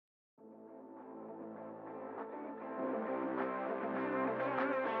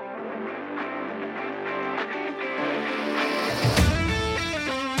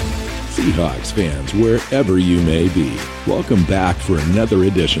Seahawks fans, wherever you may be, welcome back for another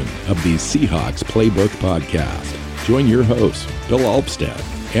edition of the Seahawks Playbook Podcast. Join your host, Bill Alvstad,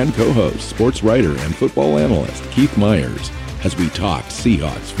 and co-host, sports writer and football analyst Keith Myers, as we talk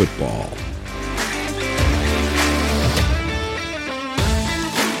Seahawks football.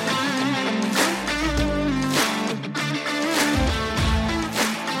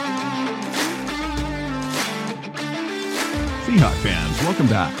 Seahawks fans, welcome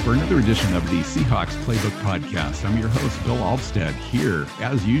back for another edition of the Seahawks Playbook Podcast. I'm your host, Bill Alvstad, here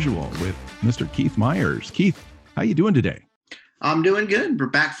as usual with Mr. Keith Myers. Keith, how you doing today? I'm doing good. We're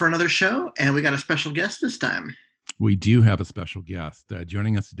back for another show, and we got a special guest this time. We do have a special guest.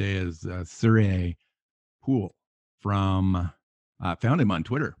 Joining us today is Surrey Poole from found him on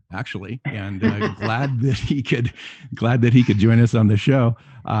Twitter, actually, and glad that he could join us on the show.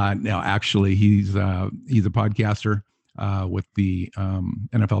 Now, actually, he's a podcaster with the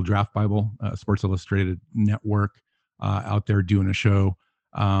NFL Draft Bible, Sports Illustrated Network, out there doing a show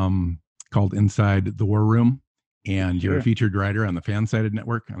called Inside the War Room. And You're a featured writer on the Fansided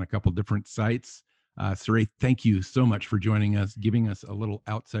Network on a couple different sites. Surrey, thank you so much for joining us, giving us a little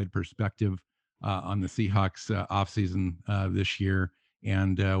outside perspective on the Seahawks offseason this year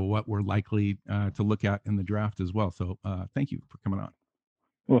and what we're likely to look at in the draft as well. So thank you for coming on.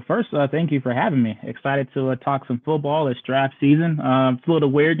 Well, first, thank you for having me. Excited to talk some football. It's draft season. It's a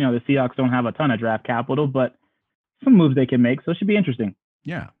little weird. The Seahawks don't have a ton of draft capital, but some moves they can make. So it should be interesting.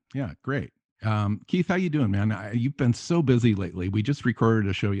 Yeah, great. Keith, how you doing, man? You've been so busy lately. We just recorded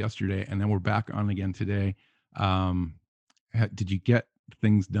a show yesterday, and then we're back on again today. Did you get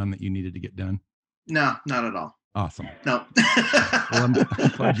things done that you needed to get done? No, not at all. Awesome. No. Well, I'm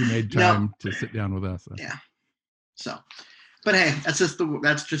glad you made time to sit down with us. Yeah. So, but hey, that's just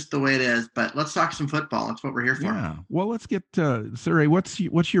the way it is. But let's talk some football. That's what we're here for. Yeah. Well, let's get Surrey. What's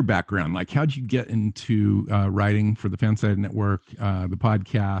your background? Like, how'd you get into writing for the Fansided Network, the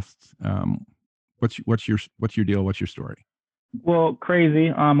podcast? What's your deal? What's your story? Well, crazy.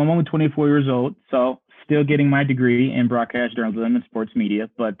 I'm only 24 years old, so still getting my degree in broadcast journalism and sports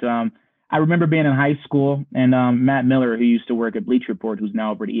media. But I remember being in high school, and Matt Miller, who used to work at Bleacher Report, who's now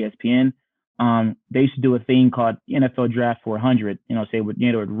over at ESPN, they used to do a thing called NFL Draft 400. So they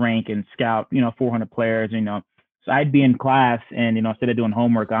would rank and scout 400 players. So I'd be in class, and instead of doing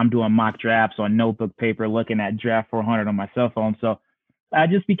homework, I'm doing mock drafts on notebook paper, looking at Draft 400 on my cell phone. So I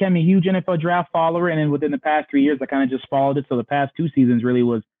just became a huge NFL draft follower, and then within the past 3 years, I kind of just followed it. So the past 2 seasons really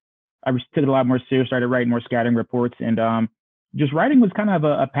was, I took it a lot more serious, started writing more scouting reports, and just writing was kind of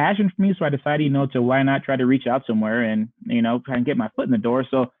a passion for me. So I decided, to why not try to reach out somewhere and, try and get my foot in the door.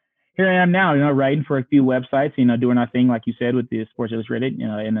 So here I am now, writing for a few websites, doing our thing, like you said, with the Sports Illustrated,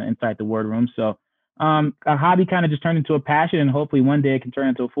 inside the Word Room. So a hobby kind of just turned into a passion, and hopefully one day it can turn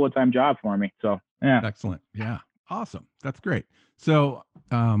into a full-time job for me. So, yeah. Excellent. Yeah. Awesome. That's great. So,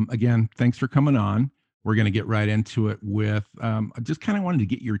 again, thanks for coming on. We're going to get right into it with, I just kind of wanted to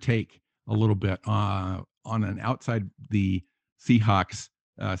get your take a little bit on an outside the Seahawks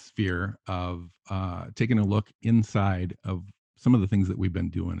sphere of taking a look inside of some of the things that we've been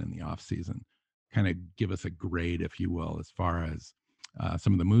doing in the off season. Kind of give us a grade, if you will, as far as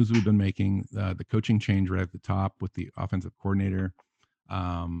some of the moves we've been making, the coaching change right at the top with the offensive coordinator.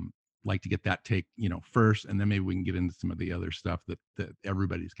 Like to get that take, first, and then maybe we can get into some of the other stuff that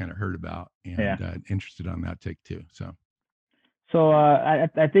everybody's kind of heard about and interested on that take too. So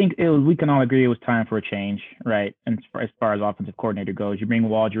I think we can all agree it was time for a change, right? And as far as offensive coordinator goes, you bring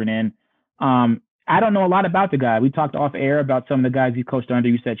Waldron in. I don't know a lot about the guy. We talked off air about some of the guys he coached under.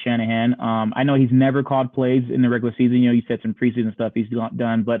 You said Shanahan. I know he's never called plays in the regular season. You said some preseason stuff he's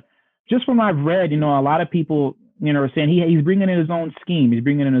done, but just from what I've read, a lot of people, are saying he's bringing in his own scheme. He's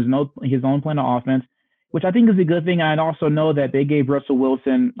bringing in his own plan of offense, which I think is a good thing. I also know that they gave Russell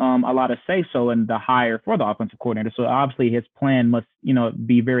Wilson a lot of say-so in the hire for the offensive coordinator. So obviously his plan must,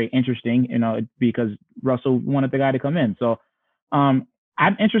 be very interesting, because Russell wanted the guy to come in. So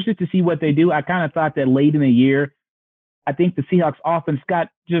I'm interested to see what they do. I kind of thought that late in the year, I think the Seahawks offense got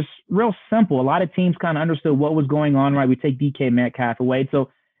just real simple. A lot of teams kind of understood what was going on, right? We take DK Metcalf away. So,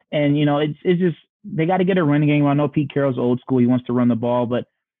 and, it's just, they got to get a running game. I know Pete Carroll's old school. He wants to run the ball, but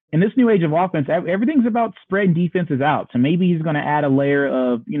in this new age of offense, everything's about spreading defenses out. So maybe he's going to add a layer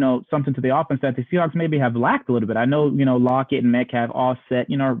of, something to the offense that the Seahawks maybe have lacked a little bit. I know, Lockett and Metcalf all set,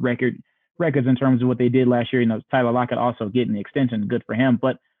 records in terms of what they did last year. Tyler Lockett also getting the extension, good for him.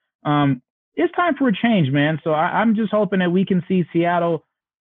 But it's time for a change, man. So I'm just hoping that we can see Seattle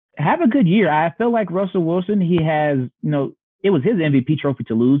have a good year. I feel like Russell Wilson, he has, it was his MVP trophy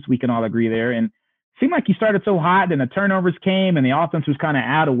to lose. We can all agree there. And seemed like he started so hot, then the turnovers came, and the offense was kind of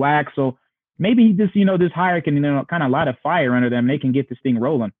out of whack. So maybe he just, this hire can, kind of light a fire under them. They can get this thing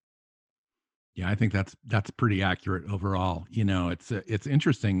rolling. Yeah, I think that's pretty accurate overall. It's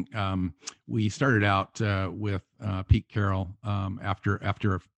interesting. We started out with Pete Carroll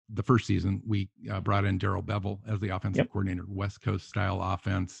after the first season. We brought in Darrell Bevell as the offensive coordinator, West Coast style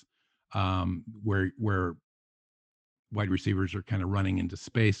offense, where wide receivers are kind of running into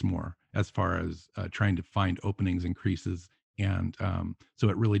space more as far as trying to find openings and creases. And so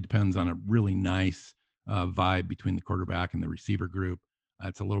it really depends on a really nice vibe between the quarterback and the receiver group.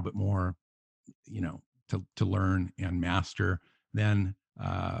 It's a little bit more, to learn and master. Then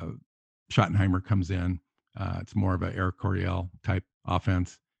Schottenheimer comes in. It's more of an Eric Coryell type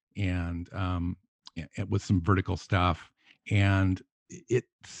offense, and with some vertical stuff. And it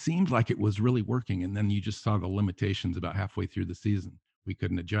seemed like it was really working. And then you just saw the limitations about halfway through the season. We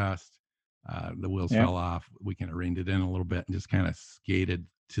couldn't adjust. The wheels fell off. We kind of reined it in a little bit and just kind of skated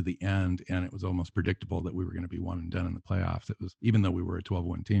to the end. And it was almost predictable that we were going to be one and done in the playoffs. It was, even though we were a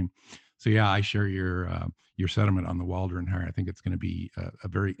 12-win team. So yeah, I share your sentiment on the Waldron hire. I think it's going to be a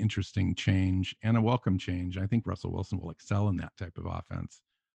very interesting change and a welcome change. I think Russell Wilson will excel in that type of offense,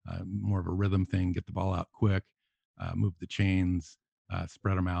 more of a rhythm thing, get the ball out quick, move the chains,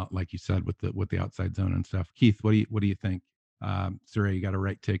 spread them out, like you said, with the outside zone and stuff. Keith, what do you think? Surya, you got a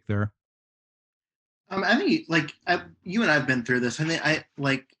right take there? I think you and I've been through this. I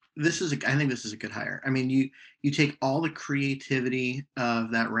think this is a good hire. I mean, you take all the creativity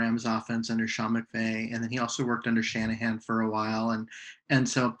of that Rams offense under Sean McVay, and then he also worked under Shanahan for a while, and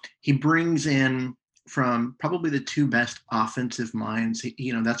so he brings in from probably the two best offensive minds.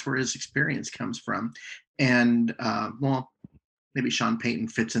 That's where his experience comes from, and maybe Sean Payton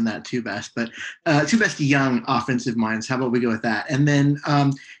fits in that two best young offensive minds. How about we go with that? And then,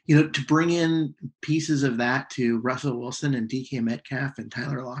 to bring in pieces of that to Russell Wilson and DK Metcalf and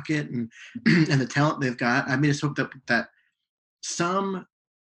Tyler Lockett and and the talent they've got. I mean, just hope that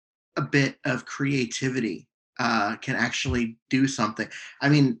a bit of creativity can actually do something. I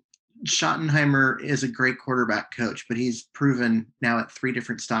mean, Schottenheimer is a great quarterback coach, but he's proven now at 3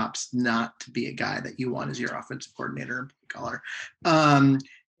 different stops not to be a guy that you want as your offensive coordinator and caller.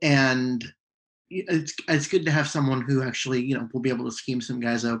 And it's good to have someone who actually, will be able to scheme some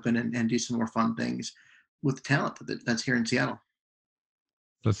guys open and do some more fun things with the talent that's here in Seattle.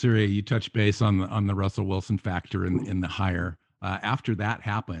 So Surya, you touched base on the Russell Wilson factor in the hire. After that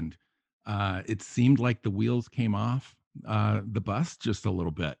happened, it seemed like the wheels came off the bus just a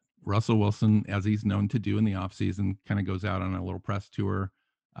little bit. Russell Wilson, as he's known to do in the offseason, kind of goes out on a little press tour,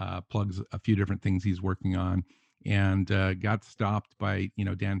 plugs a few different things he's working on, and got stopped by,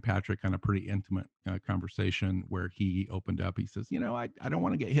 Dan Patrick on a pretty intimate conversation where he opened up. He says, I don't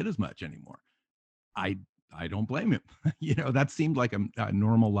want to get hit as much anymore. I don't blame him. That seemed like a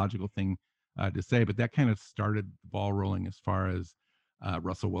normal, logical thing to say, but that kind of started the ball rolling as far as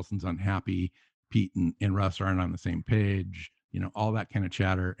Russell Wilson's unhappy. Pete and Russ aren't on the same page. All that kind of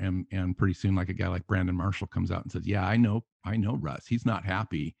chatter, and pretty soon, like a guy like Brandon Marshall comes out and says, "Yeah, I know Russ. He's not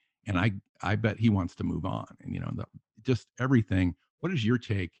happy, and I bet he wants to move on." And just everything. What is your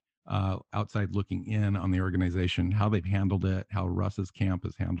take, outside looking in on the organization, how they've handled it, how Russ's camp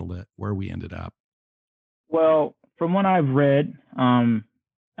has handled it, where we ended up? Well, from what I've read,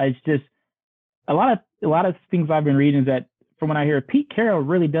 it's just a lot of things I've been reading is that from what I hear, Pete Carroll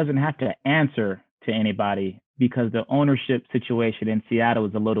really doesn't have to answer to anybody, because the ownership situation in Seattle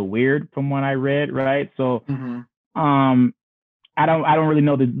is a little weird from what I read, right? So, I don't really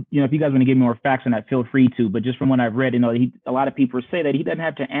know if you guys want to give me more facts on that, feel free to. But just from what I've read, a lot of people say that he doesn't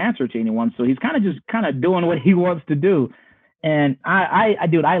have to answer to anyone, so he's kind of doing what he wants to do. And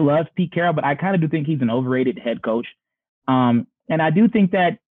I love Pete Carroll, but I kind of do think he's an overrated head coach. And I do think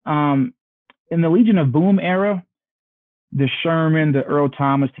that in the Legion of Boom era, the Sherman, the Earl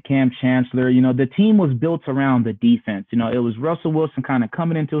Thomas, the Cam Chancellor, the team was built around the defense. It was Russell Wilson kind of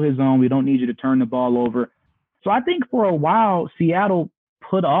coming into his own. We don't need you to turn the ball over. So I think for a while, Seattle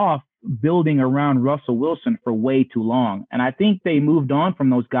put off building around Russell Wilson for way too long. And I think they moved on from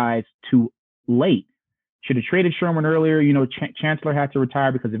those guys too late. Should have traded Sherman earlier. Chancellor had to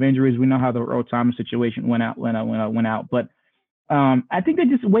retire because of injuries. We know how the Earl Thomas situation went out. But I think they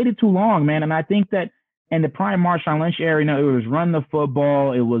just waited too long, man. And I think that in the prime Marshawn Lynch era, it was run the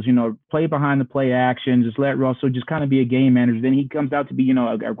football. It was, play behind the play action. Just let Russell just kind of be a game manager. Then he comes out to be,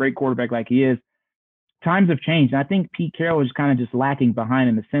 a great quarterback like he is. Times have changed. And I think Pete Carroll is kind of just lacking behind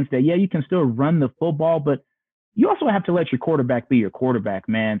in the sense that, yeah, you can still run the football, but you also have to let your quarterback be your quarterback,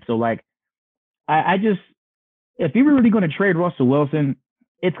 man. So, I just, if you were really going to trade Russell Wilson,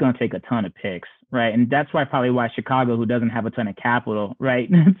 it's going to take a ton of picks, right? And that's why Chicago, who doesn't have a ton of capital, right,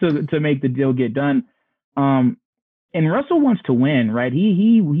 to make the deal get done. And Russell wants to win, right?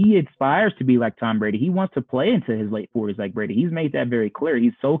 He aspires to be like Tom Brady. He wants to play into his late 40s like Brady. He's made that very clear.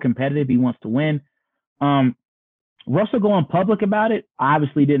 He's so competitive. He wants to win. Russell going public about it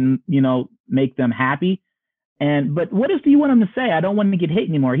obviously didn't, make them happy. But what else do you want him to say? I don't want to get hit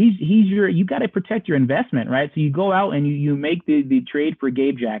anymore. You got to protect your investment, right? So you go out and you make the trade for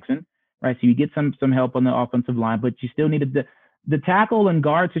Gabe Jackson, right? So you get some help on the offensive line, but you still needed the tackle and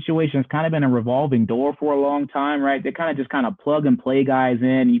guard situation has kind of been a revolving door for a long time, right? They kind of plug and play guys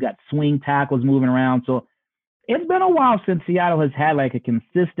in. You got swing tackles moving around. So it's been a while since Seattle has had like a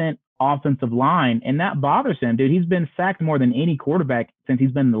consistent offensive line, and that bothers him, dude. He's been sacked more than any quarterback since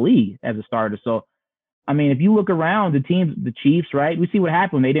he's been in the league as a starter. So, I mean, if you look around the teams, the Chiefs, right? We see what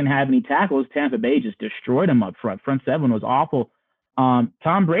happened when they didn't have any tackles. Tampa Bay just destroyed them up front. Front seven was awful.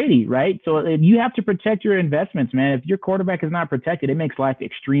 Tom Brady, right? So you have to protect your investments, man. If your quarterback is not protected, it makes life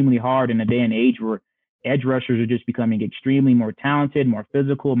extremely hard in a day and age where edge rushers are just becoming extremely more talented, more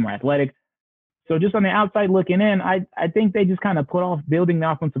physical, more athletic. So just on the outside looking in, I think they just kind of put off building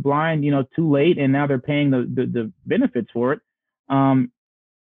the offensive line, too late, and now they're paying the benefits for it.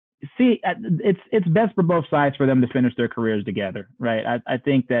 It's best for both sides for them to finish their careers together, right? I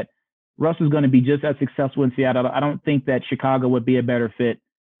think that Russ is going to be just as successful in Seattle. I don't think that Chicago would be a better fit.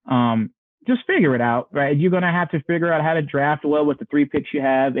 Just figure it out, right? You're going to have to figure out how to draft well with the 3 picks you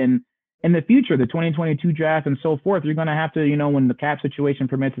have. And in the future, the 2022 draft and so forth, you're going to have to, when the cap situation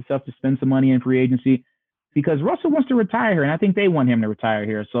permits itself, to spend some money in free agency, because Russell wants to retire here. And I think they want him to retire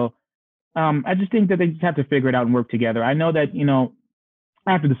here. So I just think that they just have to figure it out and work together. I know that,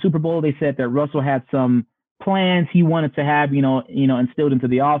 after the Super Bowl, they said that Russell had some plans he wanted to have, instilled into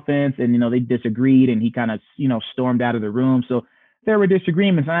the offense, and, they disagreed, and he kind of, stormed out of the room. So there were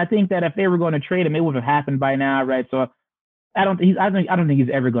disagreements. And I think that if they were going to trade him, it would have happened by now, right? So I don't think he's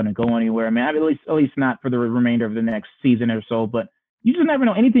ever going to go anywhere. I mean, at least not for the remainder of the next season or so, but you just never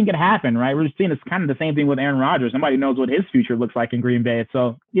know. Anything could happen, right? We're just seeing it's kind of the same thing with Aaron Rodgers. Nobody knows what his future looks like in Green Bay.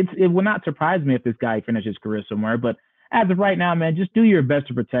 So it would not surprise me if this guy finishes his career somewhere, but as of right now, man, just do your best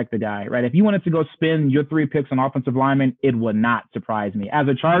to protect the guy, right? If you wanted to go spend your 3 picks on offensive linemen, it would not surprise me. As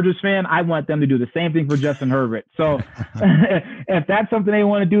a Chargers fan, I want them to do the same thing for Justin Herbert. So if that's something they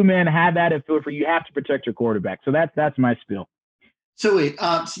want to do, man, have at it. For you have to protect your quarterback. So that's my spiel. So wait,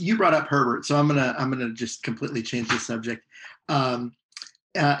 so you brought up Herbert, so I'm gonna just completely change the subject to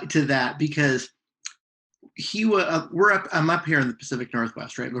that, because I'm up here in the Pacific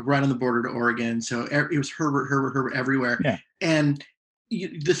Northwest, right? We're right on the border to Oregon. So it was Herbert everywhere. Yeah. And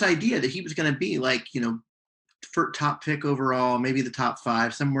this idea that he was going to be like, for top pick overall, maybe the top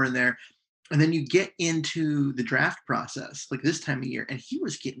 5, somewhere in there. And then you get into the draft process, like this time of year, and he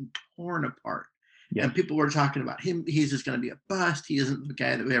was getting torn apart. Yeah. And people were talking about him. He's just going to be a bust. He isn't the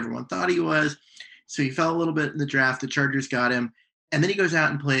guy that everyone thought he was. So he fell a little bit in the draft. The Chargers got him. And then he goes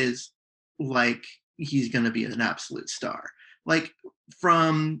out and plays like he's going to be an absolute star. Like,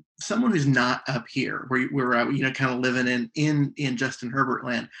 from someone who's not up here, where we're kind of living in Justin Herbert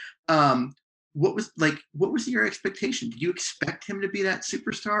land, what was your expectation? Did you expect him to be that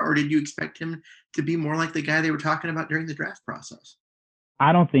superstar, or did you expect him to be more like the guy they were talking about during the draft process?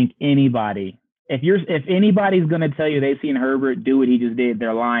 I don't think anybody, if anybody's going to tell you they've seen Herbert do what he just did,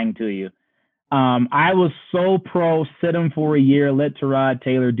 they're lying to you. I was so pro sit him for a year, let Tyrod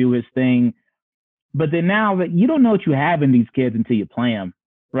Taylor do his thing. But then now that you don't know what you have in these kids until you play them,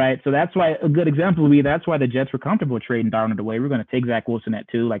 right? So that's why a good example would be, that's why the Jets were comfortable trading Darnold away. We're going to take Zach Wilson at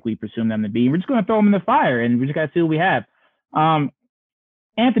 2, like we presume them to be. We're just going to throw him in the fire, and we just got to see what we have.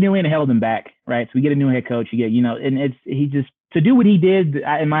 Anthony Lynn held him back, right? So we get a new head coach. You get, and he just, to do what he did,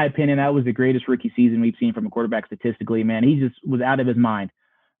 in my opinion, that was the greatest rookie season we've seen from a quarterback statistically, man. He just was out of his mind.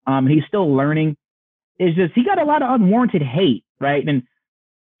 He's still learning. It's just, he got a lot of unwarranted hate, right? And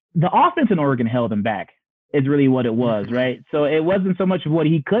the offense in Oregon held him back, is really what it was, right? So it wasn't so much of what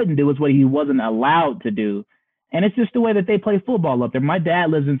he couldn't do, it's what he wasn't allowed to do. And it's just the way that they play football up there. My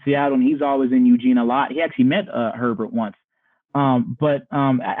dad lives in Seattle, and he's always in Eugene a lot. He actually met Herbert once.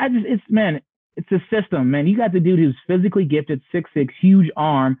 It's a system, man. You got the dude who's physically gifted, 6'6", huge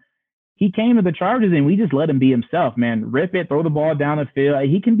arm. He came to the Chargers, and we just let him be himself, man. Rip it, throw the ball down the field.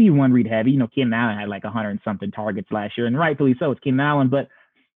 He can be one read heavy. Keenan Allen had like 100-something targets last year, and rightfully so. It's Keenan Allen, but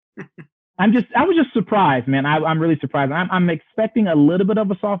I was just surprised, man. I'm really surprised. I'm expecting a little bit of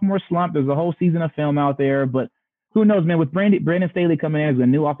a sophomore slump. There's a whole season of film out there, but who knows, man? With Brandon Staley coming in as a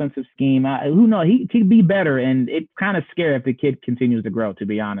new offensive scheme, who knows? He could be better, and it's kind of scary if the kid continues to grow, to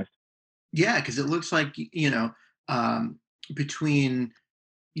be honest. Yeah, because it looks like, between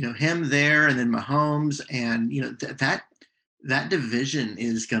him there, and then Mahomes, and that division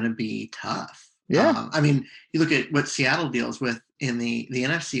is going to be tough. Yeah. I mean, you look at what Seattle deals with in the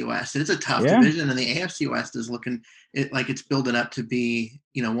NFC West. It's a tough Yeah. division, and the AFC West is looking like it's building up to be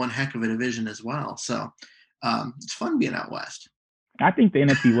one heck of a division as well. So it's fun being out west. I think the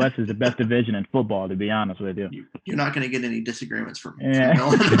NFC West is the best division in football, to be honest with you. You're not going to get any disagreements from Yeah.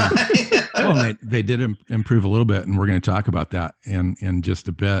 Illinois. Well, they did improve a little bit, and we're going to talk about that in just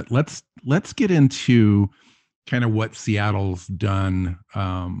a bit. Let's get into kind of what Seattle's done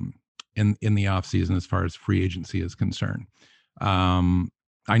in the offseason as far as free agency is concerned.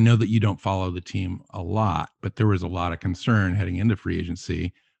 I know that you don't follow the team a lot, but there was a lot of concern heading into free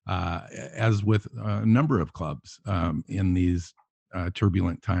agency, as with a number of clubs in these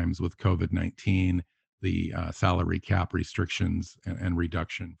turbulent times with COVID-19, the salary cap restrictions and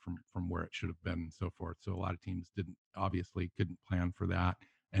reduction from where it should have been and so forth. So a lot of teams couldn't plan for that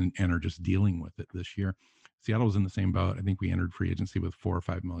and are just dealing with it this year. Seattle was in the same boat. I think we entered free agency with $4 or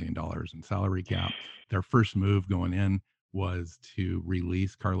 $5 million in salary cap. Their first move going in was to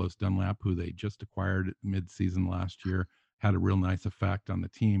release Carlos Dunlap, who they just acquired mid-season last year. Had a real nice effect on the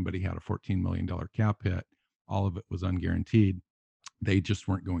team, but he had a $14 million cap hit. All of it was unguaranteed. They just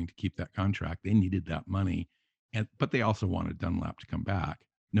weren't going to keep that contract. They needed that money, but they also wanted Dunlap to come back.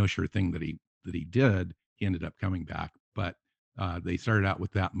 No sure thing that he did. He ended up coming back, but they started out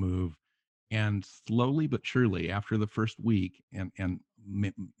with that move, and slowly but surely, after the first week and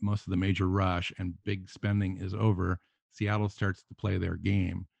most of the major rush and big spending is over, Seattle starts to play their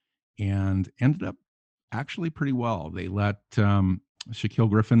game, and ended up actually pretty well. They let Shaquille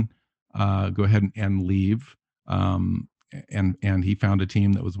Griffin go ahead and leave. And he found a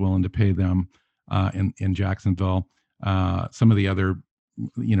team that was willing to pay them in Jacksonville. Some of the other,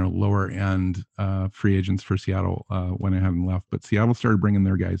 lower end free agents for Seattle went ahead and left, but Seattle started bringing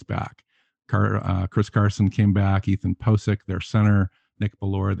their guys back. Chris Carson came back, Ethan Posick, their center, Nick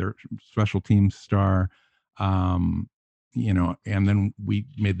Bellore, their special teams star. And then we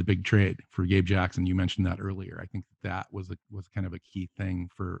made the big trade for Gabe Jackson. You mentioned that earlier. I think that was kind of a key thing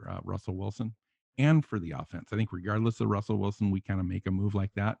for Russell Wilson and for the offense. I think regardless of Russell Wilson, we kind of make a move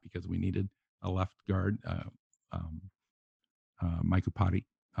like that because we needed a left guard. Mike Upati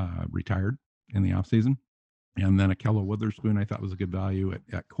retired in the offseason. And then Ahkello Witherspoon, I thought was a good value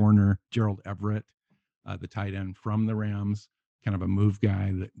at corner. Gerald Everett, the tight end from the Rams, kind of a move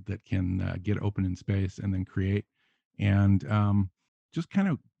guy that can get open in space and then create. And just kind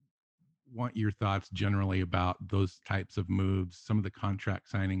of want your thoughts generally about those types of moves. Some of the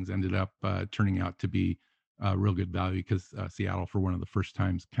contract signings ended up turning out to be real good value because Seattle, for one of the first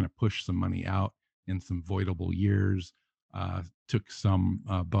times, kind of pushed some money out in some voidable years, took some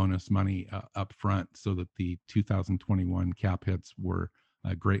bonus money up front so that the 2021 cap hits were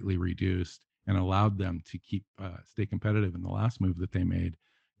greatly reduced and allowed them to stay competitive. And the last move that they made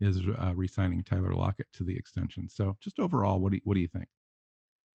is re-signing Tyler Lockett to the extension. So just overall, what do you think?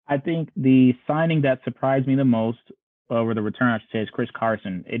 I think the signing that surprised me the most over the return, I should say, is Chris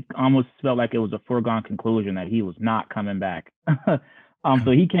Carson. It almost felt like it was a foregone conclusion that he was not coming back.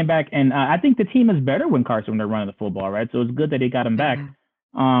 So he came back, and I think the team is better when Carson, when they're running the football, right? So it's good that they got him back.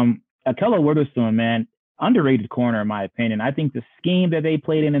 Ahkello Witherspoon, man, underrated corner in my opinion. I think the scheme that they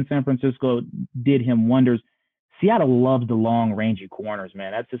played in San Francisco did him wonders. Seattle loves the long, rangy corners,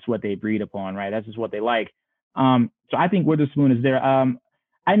 man. That's just what they breed upon, right? That's just what they like. So I think Witherspoon is there.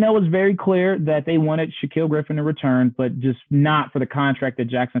 I know it's very clear that they wanted Shaquille Griffin to return, but just not for the contract that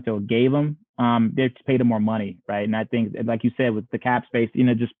Jacksonville gave him. They paid him more money, right? And I think, like you said, with the cap space,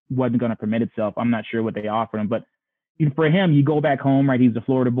 just wasn't going to permit itself. I'm not sure what they offered him, but for him, you go back home, right? He's a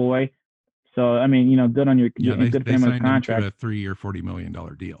Florida boy. So, I mean, good on your good they family signed contract. him to a 3-year, $40 million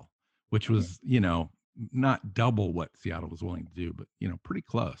deal, which was, not double what Seattle was willing to do, but, pretty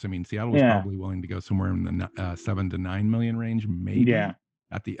close. I mean, Seattle was probably willing to go somewhere in the 7 to 9 million range, maybe. Yeah.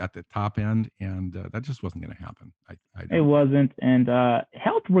 At the top end, and that just wasn't going to happen. It wasn't, and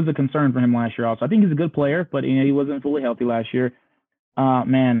health was a concern for him last year. Also, I think he's a good player, but he wasn't fully healthy last year.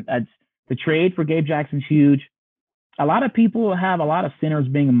 Man, the trade for Gabe Jackson's huge. A lot of people have a lot of centers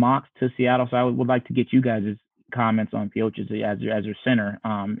being mocked to Seattle, so I would like to get you guys' comments on Fields as your center.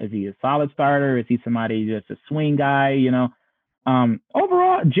 Is he a solid starter? Is he somebody just a swing guy?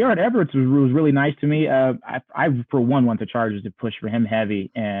 Overall, Gerald Everett was really nice to me. I for one want the Chargers to push for him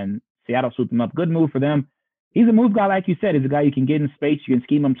heavy, and Seattle swooped him up. Good move for them. He's a move guy, like you said. He's a guy you can get in space, you can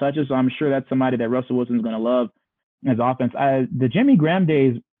scheme him touches. So I'm sure that's somebody that Russell Wilson's going to love as offense. The Jimmy Graham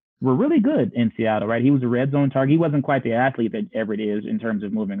days were really good in Seattle, right? He was a red zone target. He wasn't quite the athlete that Everett is in terms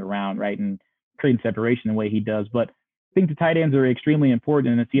of moving around, right, and creating separation the way he does. But think the tight ends are extremely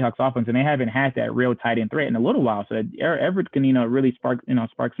important in the Seahawks offense, and they haven't had that real tight end threat in a little while. So that Everett can, really spark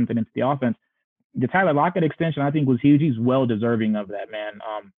something into the offense. The Tyler Lockett extension, I think, was huge. He's well deserving of that, man.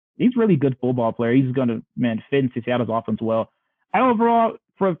 He's a really good football player. He's going to, fit into Seattle's offense well. Overall,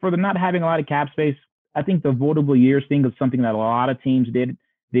 for the not having a lot of cap space, I think the avoidable years thing is something that a lot of teams did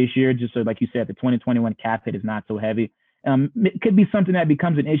this year. Just so, like you said, the 2021 cap hit is not so heavy. It could be something that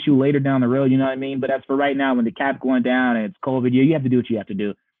becomes an issue later down the road, you know what I mean? But as for right now, when the cap's going down and it's COVID year, you have to do what you have to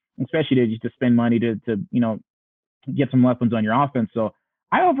do, especially to spend money to get some weapons on your offense. So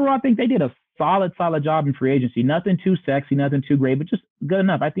I overall think they did a solid job in free agency. Nothing too sexy, nothing too great, but just good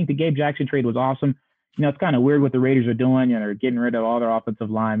enough. I think the Gabe Jackson trade was awesome. It's kind of weird what the Raiders are doing. They're getting rid of all their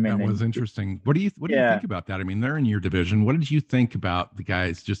offensive linemen. That was interesting. What do you think about that? I mean, they're in your division. What did you think about the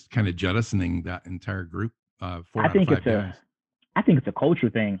guys just kind of jettisoning that entire group? 4 out of 5 guys. I think it's a culture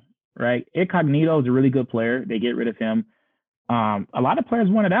thing, right? Incognito is a really good player. They get rid of him. A lot of players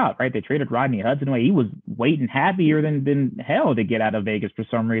wanted out, right? They traded Rodney Hudson away. He was waiting happier than hell to get out of Vegas for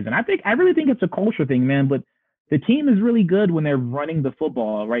some reason. I really think it's a culture thing, man. But the team is really good when they're running the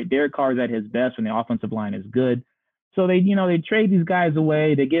football, right? Derek Carr is at his best when the offensive line is good. So they trade these guys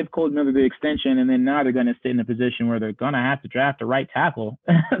away. They give Colton Miller the extension, and then now they're going to sit in a position where they're going to have to draft a right tackle,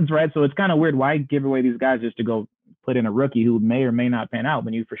 right? So it's kind of weird. Why give away these guys just to go put in a rookie who may or may not pan out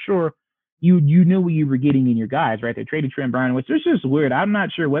when you for sure you knew what you were getting in your guys, right? They traded Trent Brown, which is just weird. I'm not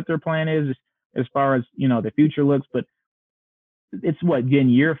sure what their plan is as far as the future looks, but it's again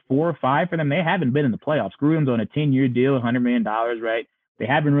year 4 or 5 for them. They haven't been in the playoffs. Gruden's on a 10-year deal, $100 million, right? They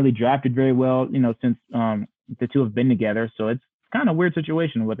haven't really drafted very well, since the two have been together. So it's kind of a weird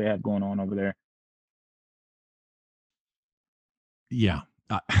situation what they have going on over there. Yeah.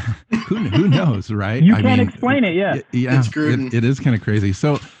 Who knows, right? You can't explain it. Yeah. It's Gruden. It is kind of crazy.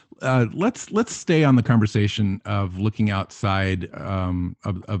 So let's stay on the conversation of looking outside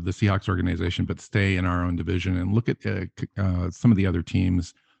of the Seahawks organization, but stay in our own division and look at some of the other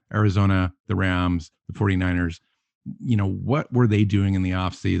teams, Arizona, the Rams, the 49ers. What were they doing in the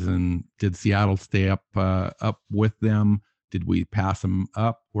offseason? Did Seattle stay up with them? Did we pass them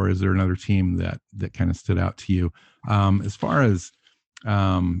up? Or is there another team that kind of stood out to you? As far as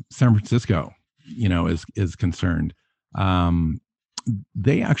San Francisco, is concerned,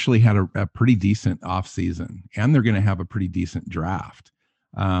 they actually had a pretty decent offseason, and they're going to have a pretty decent draft.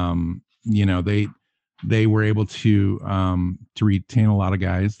 They were able to retain a lot of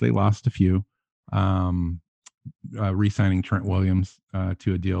guys. They lost a few. Re-signing Trent Williams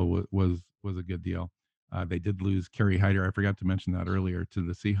to a deal was a good deal. They did lose Kerry Hyder. I forgot to mention that earlier, to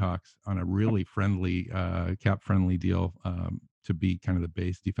the Seahawks on a really friendly, cap-friendly deal to be kind of the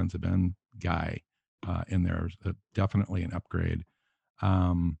base defensive end guy in there. Definitely an upgrade.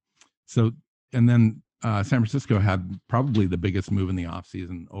 And then San Francisco had probably the biggest move in the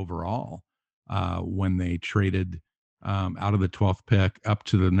offseason overall when they traded out of the 12th pick up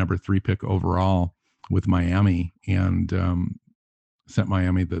to the number 3 pick overall with Miami, and sent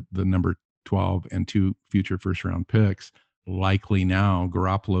Miami the number 12 and 2 future first round picks. Likely now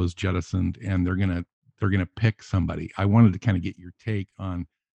Garoppolo's jettisoned, and they're gonna pick somebody. I wanted to kind of get your take on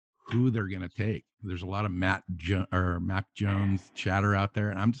who they're gonna take. There's a lot of Mac Jones chatter out there,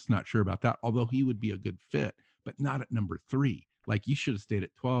 and I'm just not sure about that. Although he would be a good fit, but not at number 3. Like, you should have stayed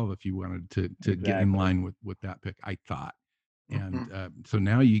at 12 if you wanted to exactly get in line with that pick, I thought. And so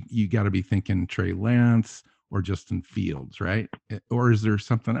now you got to be thinking Trey Lance or Justin Fields, right? Or is there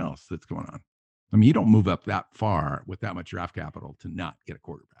something else that's going on? I mean, you don't move up that far with that much draft capital to not get a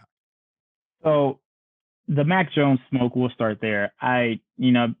quarterback. So the Mac Jones smoke, we'll start there. Adam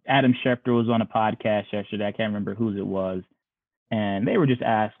Schefter was on a podcast yesterday. I can't remember whose it was. And they were just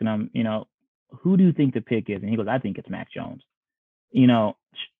asking him, who do you think the pick is? And he goes, I think it's Mac Jones.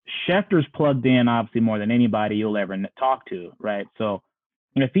 Schefter's plugged in obviously more than anybody you'll ever talk to, right? So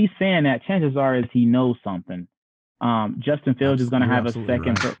if he's saying that, chances are is he knows something. Justin Fields is going to have a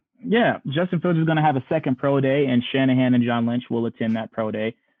second. Right. Justin Fields is going to have a second pro day, and Shanahan and John Lynch will attend that pro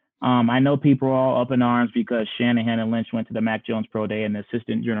day. I know people are all up in arms because Shanahan and Lynch went to the Mac Jones pro day, and the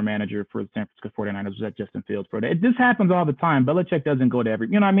assistant general manager for the San Francisco 49ers was at Justin Fields pro day. This happens all the time. Belichick doesn't go to every,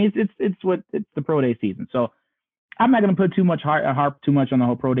 it's the pro day season. So I'm not going to put harp too much on the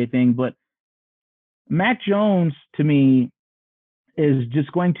whole pro day thing, but Mac Jones to me is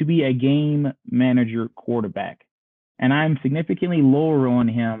just going to be a game manager quarterback. And I'm significantly lower on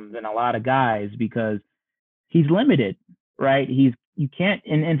him than a lot of guys because he's limited, right? You can't,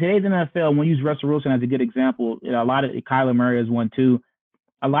 in today's NFL, we'll use Russell Wilson as a good example. A lot of Kyler Murray is one too.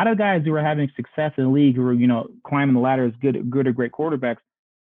 A lot of guys who are having success in the league who are, climbing the ladder as good or great quarterbacks,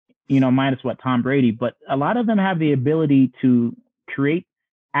 minus what, Tom Brady, but a lot of them have the ability to create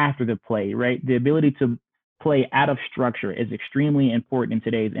after the play, right? The ability to play out of structure is extremely important in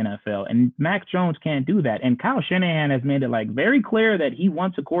today's NFL. And Mac Jones can't do that. And Kyle Shanahan has made it like very clear that he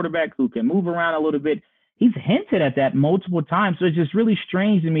wants a quarterback who can move around a little bit. He's hinted at that multiple times. So it's just really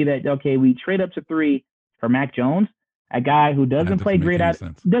strange to me that, okay, we trade up to 3 for Mac Jones, a guy who doesn't play great out,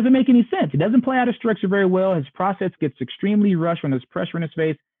 doesn't make any sense. He doesn't play out of structure very well. His process gets extremely rushed when there's pressure in his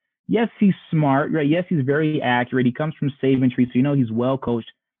face. Yes, he's smart, right? Yes, he's very accurate. He comes from Saban Tree, so he's well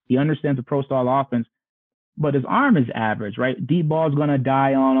coached. He understands the pro style offense, but his arm is average, right? Deep ball's gonna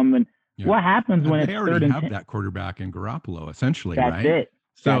die on him. And what happens when it's third and 10? They already have that quarterback in Garoppolo, essentially, That's right? it.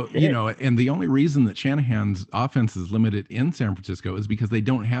 So, and the only reason that Shanahan's offense is limited in San Francisco is because they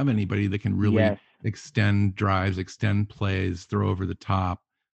don't have anybody that can really extend drives, extend plays, throw over the top,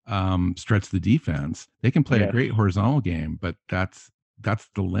 stretch the defense. They can play a great horizontal game, but that's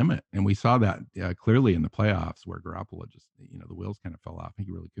the limit. And we saw that clearly in the playoffs where Garoppolo just, the wheels kind of fell off.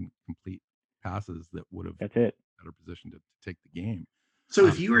 He really couldn't complete passes that would have better position to take the game. So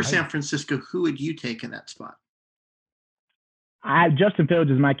if you were San Francisco, who would you take in that spot? Justin Fields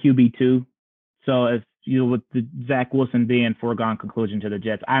is my QB too. So if with the Zach Wilson being foregone conclusion to the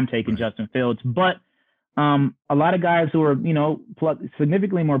Jets, I'm taking Justin Fields. But a lot of guys who are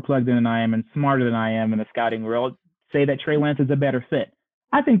significantly more plugged in than I am and smarter than I am in the scouting world say that Trey Lance is a better fit.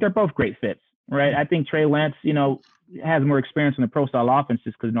 I think they're both great fits, right? I think Trey Lance, has more experience in the pro style offense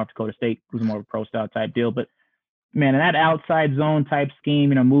just because North Dakota State was more of a pro style type deal. But man, in that outside zone type scheme,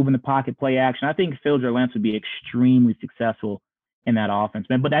 moving the pocket, play action, I think Fields or Lance would be extremely successful in that offense,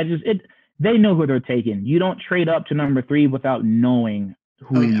 man. But they know who they're taking. You don't trade up to number 3 without knowing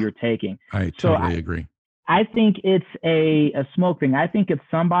who you're taking. I totally agree. I think it's a smoke thing. I think it's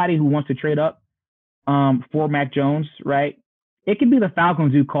somebody who wants to trade up for Mac Jones, right? It could be the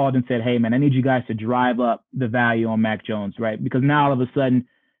Falcons who called and said, hey, man, I need you guys to drive up the value on Mac Jones, right? Because now all of a sudden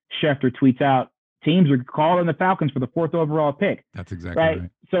Schefter tweets out, teams are calling the Falcons for the 4th overall pick. That's exactly right.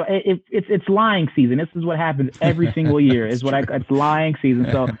 So it's lying season. This is what happens every single year. It's lying season.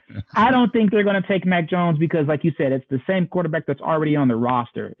 So I don't think they're going to take Mac Jones because, like you said, it's the same quarterback that's already on the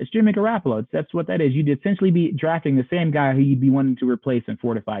roster. It's Jimmy Garoppolo. That's what that is. You'd essentially be drafting the same guy who you'd be wanting to replace in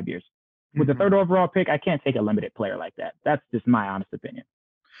 4 to 5 years. With the 3rd overall pick, I can't take a limited player like that. That's just my honest opinion.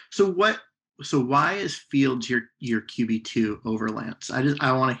 So why is Fields your QB2 over Lance?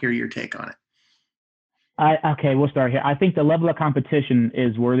 I want to hear your take on it. Okay, we'll start here. I think the level of competition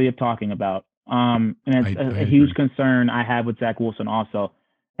is worthy of talking about. And it's a huge concern I have with Zach Wilson also.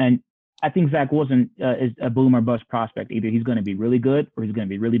 And I think Zach Wilson is a boom or bust prospect. Either he's going to be really good or he's going to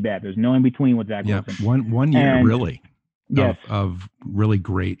be really bad. There's no in between with Zach Wilson. One year really of really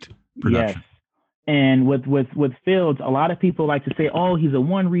great production. Yes. And with Fields, a lot of people like to say, oh, he's a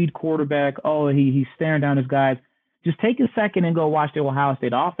one-read quarterback. Oh, he's staring down his guys. Just take a second and go watch the Ohio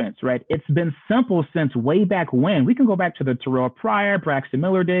State offense, right? It's been simple since way back when. We can go back to the Terrell Pryor, Braxton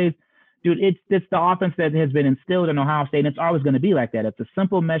Miller days. Dude, it's the offense that has been instilled in Ohio State, and it's always going to be like that. It's a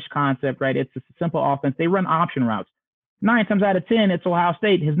simple mesh concept, right? It's a simple offense. They run option routes. 9 times out of 10, it's Ohio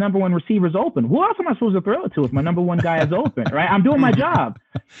State. His number 1 receiver's open. Who else am I supposed to throw it to if my number 1 guy is open, right? I'm doing my job.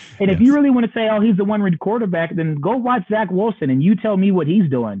 And if you really want to say, oh, he's the one-read quarterback, then go watch Zach Wilson and you tell me what he's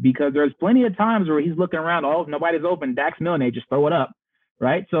doing, because there's plenty of times where he's looking around, oh, nobody's open, Dax Milne, just throw it up,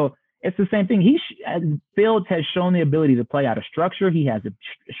 right? So it's the same thing. Fields has shown the ability to play out of structure. He has a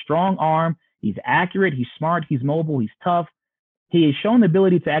strong arm. He's accurate. He's smart. He's mobile. He's tough. He has shown the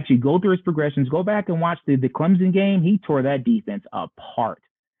ability to actually go through his progressions. Go back and watch the Clemson game. He tore that defense apart.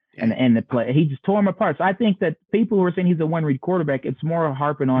 And the play, he just tore him apart. So I think that people who are saying he's a one-read quarterback, it's more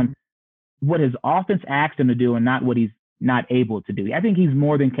harping on what his offense asked him to do and not what he's not able to do. I think he's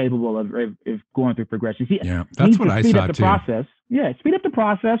more than capable of going through progressions. That's what I saw too. Process. Yeah, speed up the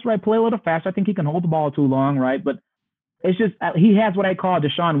process, right? Play a little faster. I think he can hold the ball too long, right? But it's just he has what I call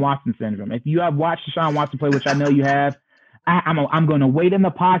Deshaun Watson syndrome. If you have watched Deshaun Watson play, which I know you have, I'm going to wait in the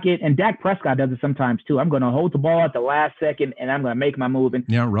pocket, and Dak Prescott does it sometimes too. I'm going to hold the ball at the last second, and I'm going to make my move. And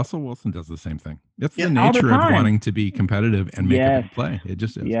Russell Wilson does the same thing. It's the nature of wanting to be competitive and make a big play. It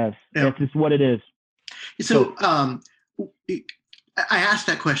just is. Yes, that's just what it is. So, I asked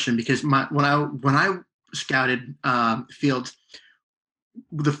that question because when I scouted Fields,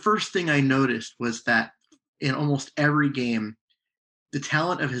 the first thing I noticed was that in almost every game, the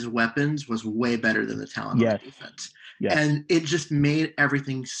talent of his weapons was way better than the talent of the defense. Yes. And it just made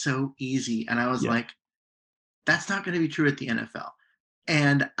everything so easy. And I was like, that's not going to be true at the NFL.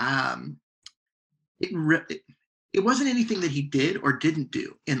 And it wasn't anything that he did or didn't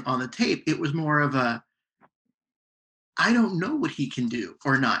do on the tape. It was more of I don't know what he can do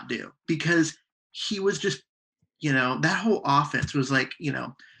or not do, because he was just, that whole offense was like,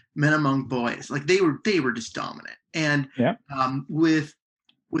 men among boys. Like they were just dominant. And Yeah. with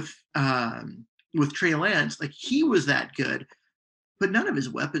with Trey Lance, like he was that good, but none of his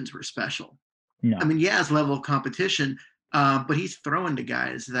weapons were special. No. I mean, yeah, his level of competition, but he's throwing to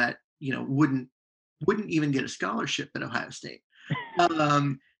guys that wouldn't even get a scholarship at Ohio State.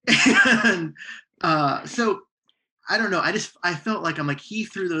 And so I don't know. I felt like he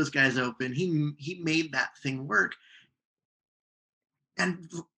threw those guys open. He made that thing work, and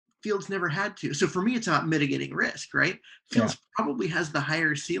Fields never had to. So for me, it's about mitigating risk, right? Fields probably has the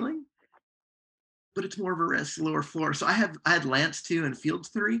higher ceiling, but it's more of a risk, lower floor. So I had Lance 2 and Fields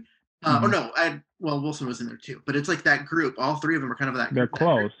 3. Or no, Wilson was in there too. But it's like that group. All three of them are kind of that. They're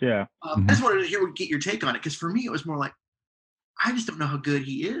close, yeah. I just wanted to get your take on it, because for me, it was more like, I just don't know how good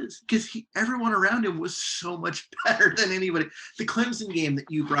he is, because everyone around him was so much better than anybody. The Clemson game that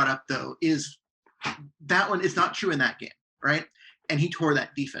you brought up, though, that one is not true in that game, right? And he tore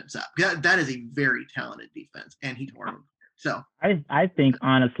that defense up. That is a very talented defense, and he tore them. So I think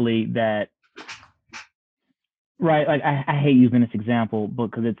honestly that, right, like I hate using this example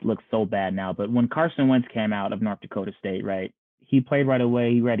because it looks so bad now, but when Carson Wentz came out of North Dakota State, right, he played right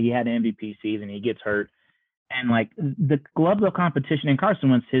away. He had an MVP season. He gets hurt. And like the level of competition, and Carson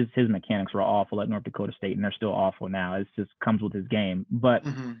Wentz, his mechanics were awful at North Dakota State, and they're still awful now. It just comes with his game. But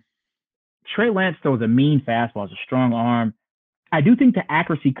Trey Lance throws a mean fastball, has a strong arm. I do think the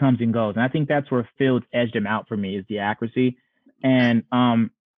accuracy comes and goes, and I think that's where Fields edged him out for me, is the accuracy. And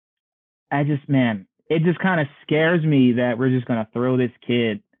it just kind of scares me that we're just gonna throw this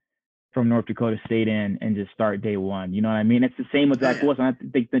kid from North Dakota State in and just start day one. You know what I mean? It's the same with Zach Wilson. I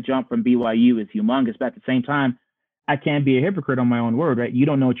think the jump from BYU is humongous, but at the same time, I can't be a hypocrite on my own word, right? You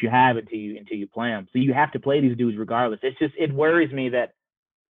don't know what you have until you play them. So you have to play these dudes regardless. It worries me that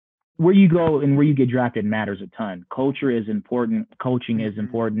where you go and where you get drafted matters a ton. Culture is important. Coaching is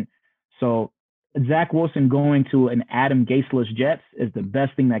important. So Zach Wilson going to an Adam Gase-less Jets is the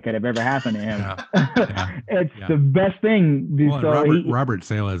best thing that could have ever happened to him. It's the best thing. Well, so Robert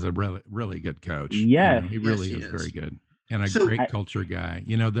Saleh is a really, really good coach. Yes. He really is very good. And a great culture guy.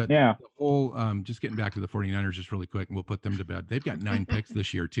 The whole, just getting back to the 49ers just really quick, and we'll put them to bed. They've got 9 picks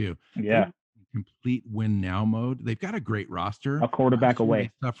this year too. Yeah. Complete win now mode. They've got a great roster. A quarterback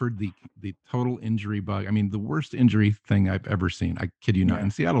away. They suffered the total injury bug. I mean, the worst injury thing I've ever seen. I kid you not.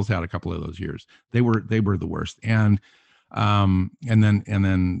 And Seattle's had a couple of those years. They were the worst. And then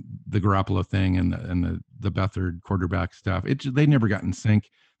the Garoppolo thing and the Beathard quarterback stuff. They never got in sync.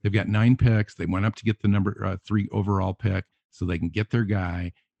 They've got 9 picks. They went up to get the number 3 overall pick so they can get their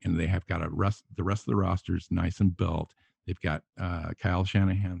guy, and they have got the rest of the roster's nice and built. They've got Kyle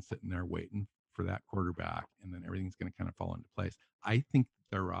Shanahan sitting there waiting for that quarterback, and then everything's going to kind of fall into place. I think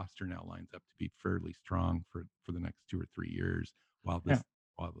their roster now lines up to be fairly strong for the next 2 or 3 years while this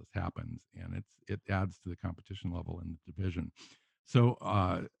happens, and it adds to the competition level in the division. So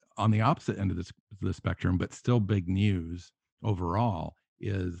on the opposite end of the spectrum, but still big news overall,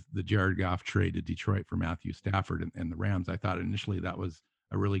 is the Jared Goff trade to Detroit for Matthew Stafford and the Rams. I thought initially that was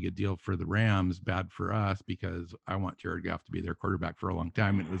a really good deal for the Rams, bad for us because I want Jared Goff to be their quarterback for a long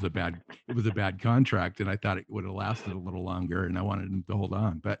time. And it was a bad contract, and I thought it would have lasted a little longer, and I wanted him to hold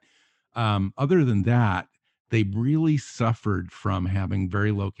on. But other than that, they really suffered from having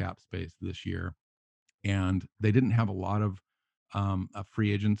very low cap space this year, and they didn't have a lot of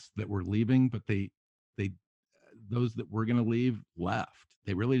free agents that were leaving, but those that were going to leave left.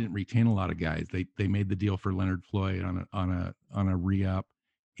 They really didn't retain a lot of guys. They made the deal for Leonard Floyd on a re-up,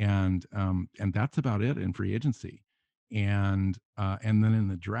 and that's about it in free agency. And then in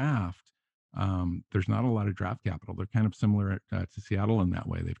the draft, there's not a lot of draft capital. They're kind of similar to Seattle in that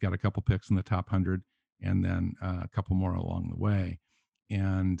way. They've got a couple picks in the top 100, and then a couple more along the way.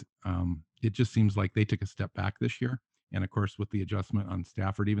 And it just seems like they took a step back this year. And of course, with the adjustment on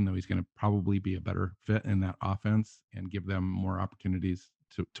Stafford, even though he's going to probably be a better fit in that offense and give them more opportunities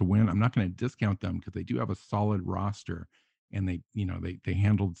to win, I'm not going to discount them because they do have a solid roster, and they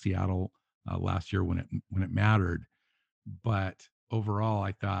handled Seattle last year when it mattered. But overall,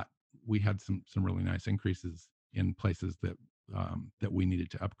 I thought we had some really nice increases in places that we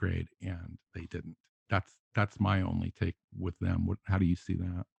needed to upgrade, and they didn't. That's my only take with them. How do you see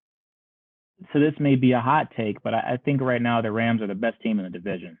that? So this may be a hot take, but I think right now the Rams are the best team in the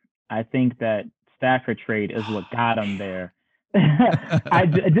division. I think that Stafford trade is what got them there.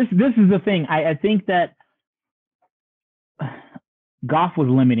 This is the thing. I think that Goff was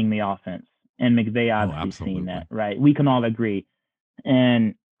limiting the offense, and McVay obviously seen that, right? We can all agree.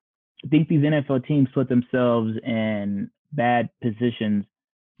 And I think these NFL teams put themselves in bad positions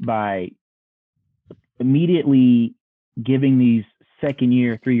by immediately giving these second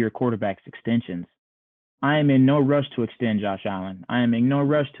year, 3-year quarterbacks extensions. I am in no rush to extend Josh Allen. I am in no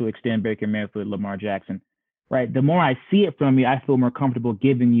rush to extend Baker Mayfield, Lamar Jackson. Right. The more I see it from you, I feel more comfortable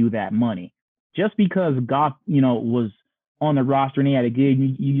giving you that money. Just because Goff, was on the roster and he had a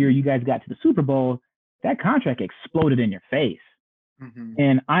good year, you guys got to the Super Bowl, that contract exploded in your face. Mm-hmm.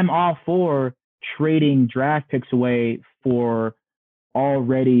 And I'm all for trading draft picks away for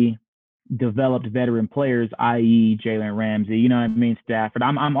already developed veteran players, i.e. Jalen Ramsey, you know what I mean, Stafford.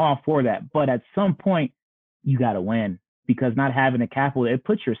 I'm all for that. But at some point, you got to win, because not having the capital, it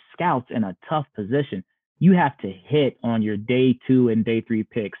puts your scouts in a tough position. You have to hit on your day 2 and day 3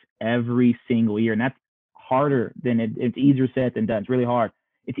 picks every single year. And that's harder than it's easier said than done. It's really hard.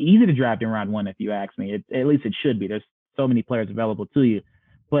 It's easy to draft in round 1, if you ask me. At least it should be. There's so many players available to you.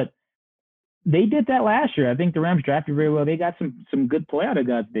 But they did that last year. I think the Rams drafted very well. They got some good play out of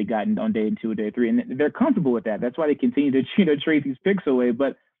guys they got on day 2 and day 3, and they're comfortable with that. That's why they continue to trade these picks away.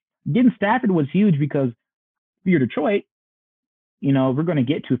 But getting Stafford was huge, because if you're Detroit, we're going to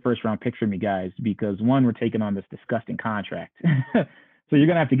get 2 first-round picks from you guys, because one, we're taking on this disgusting contract. So you're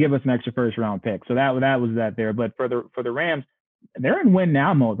going to have to give us an extra first-round pick. So that was that there. But for the Rams, they're in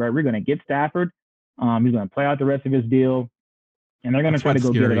win-now mode, right? We're going to get Stafford. He's going to play out the rest of his deal. And they're going to try to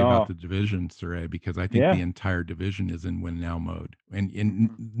go get it all. About the division, Saray, because I think the entire division is in win-now mode. And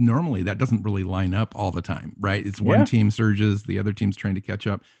normally that doesn't really line up all the time, right? It's one team surges, the other team's trying to catch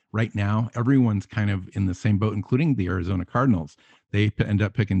up. Right now, everyone's kind of in the same boat, including the Arizona Cardinals. They end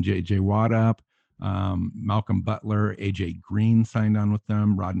up picking J.J. Watt up, Malcolm Butler, A.J. Green signed on with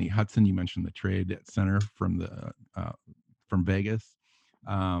them, Rodney Hudson, you mentioned the trade at center from Vegas.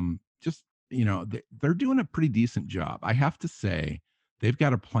 They're doing a pretty decent job. I have to say, they've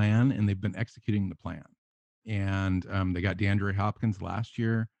got a plan and they've been executing the plan. And they got DeAndre Hopkins last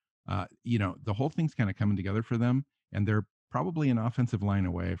year. The whole thing's kind of coming together for them, and they're probably an offensive line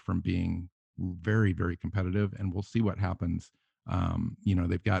away from being very, very competitive. And we'll see what happens.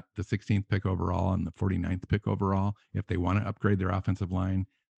 They've got the 16th pick overall and the 49th pick overall. If they want to upgrade their offensive line,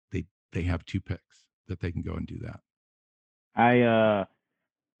 they have 2 picks that they can go and do that.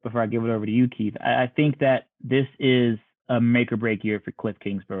 Before I give it over to you, Keith, I think that this is a make or break year for Cliff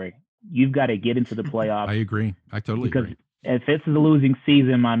Kingsbury. You've got to get into the playoffs. I agree. I totally agree. If it's the losing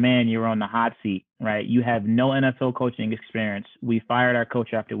season, my man, you're on the hot seat, right? You have no NFL coaching experience. We fired our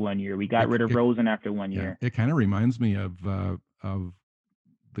coach after 1 year. We got rid of Rosen after 1 year. It kind of reminds me of the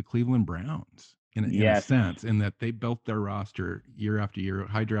Cleveland Browns in a sense, in that they built their roster year after year,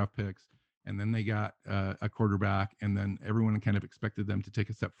 high draft picks, and then they got a quarterback, and then everyone kind of expected them to take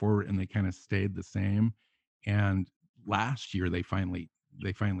a step forward, and they kind of stayed the same. And last year they finally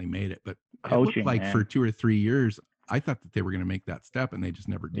made it, but coaching, it looked like for 2 or 3 years I thought that they were going to make that step, and they just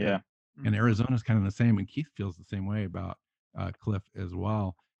never did. And Arizona's kind of the same, and Keith feels the same way about Cliff as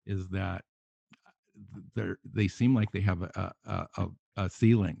well, is that they seem like they have a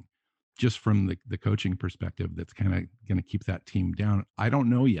ceiling just from the coaching perspective that's kind of going to keep that team down. I don't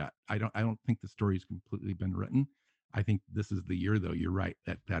know yet. I don't think the story's completely been written. I think this is the year, though. You're right,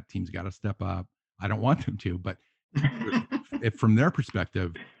 that team's got to step up. I don't want them to, but if from their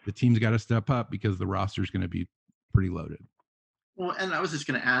perspective, the team's got to step up, because the roster is going to be pretty loaded. Well, and I was just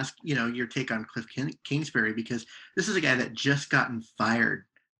going to ask, your take on Cliff Kingsbury, because this is a guy that just gotten fired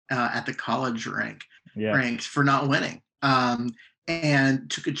at the college ranks for not winning, and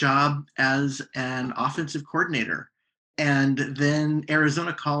took a job as an offensive coordinator. And then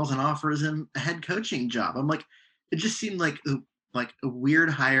Arizona calls and offers him a head coaching job. I'm like, it just seemed like a weird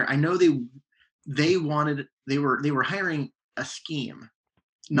hire. I know they were hiring a scheme,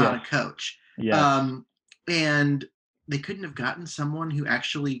 not a coach. And they couldn't have gotten someone who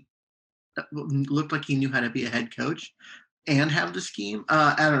actually looked like he knew how to be a head coach and have the scheme.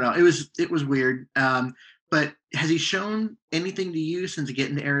 I don't know. It was weird. But has he shown anything to you since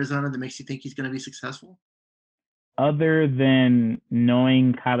getting to Arizona that makes you think he's going to be successful? Other than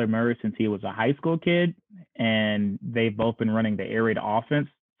knowing Kyler Murray since he was a high school kid, and they've both been running the air raid offense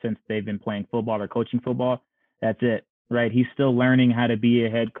since they've been playing football or coaching football, that's it, right? He's still learning how to be a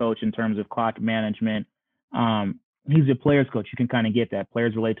head coach in terms of clock management. He's a player's coach. You can kind of get that.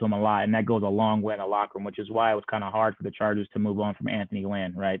 Players relate to him a lot, and that goes a long way in the locker room, which is why it was kind of hard for the Chargers to move on from Anthony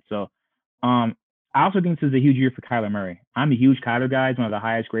Lynn, right? So I also think this is a huge year for Kyler Murray. I'm a huge Kyler guy. He's one of the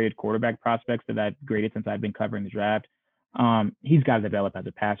highest graded quarterback prospects that I've graded since I've been covering the draft. He's got to develop as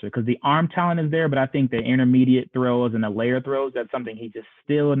a passer, because the arm talent is there, but I think the intermediate throws and the layer throws, that's something he's just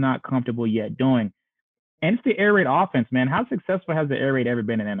still not comfortable yet doing. And it's the air raid offense, man. How successful has the air raid ever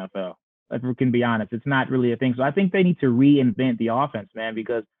been in NFL? If we can be honest, it's not really a thing. So I think they need to reinvent the offense, man,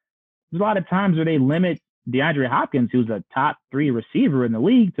 because there's a lot of times where they limit DeAndre Hopkins, who's a top 3 receiver in the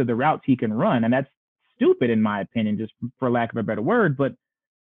league, to the routes he can run. And that's stupid, in my opinion, just for lack of a better word. But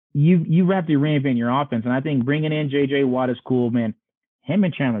you have to reinvent your offense. And I think bringing in J.J. Watt is cool, man. Him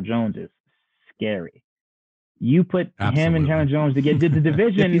and Chandler Jones is scary. You put him and Chandler Jones to get the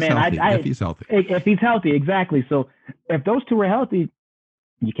division, man. If he's healthy. If he's healthy, exactly. So if those two are healthy,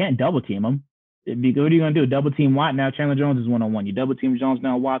 you can't double team them. What are you going to do? Double team Watt? Now Chandler Jones is one-on-one. You double team Jones,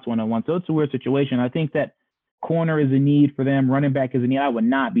 now Watt's one-on-one. So it's a weird situation. I think that corner is a need for them. Running back is a need. I would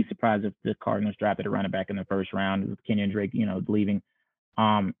not be surprised if the Cardinals drafted a running back in the first round with Kenyon Drake, leaving.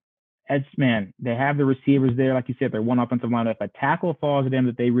 They have the receivers there. Like you said, they're one offensive line. If a tackle falls to them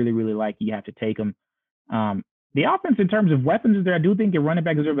that they really, really like, you have to take them. The offense in terms of weapons is there. I do think your running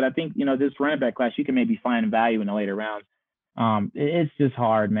back is there, but I think, this running back class, you can maybe find value in the later rounds. It's just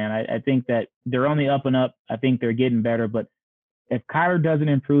hard, man. I think that they're only up and up. I think they're getting better, but if Kyler doesn't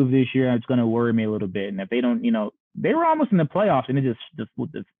improve this year, it's going to worry me a little bit. And if they don't, they were almost in the playoffs and it just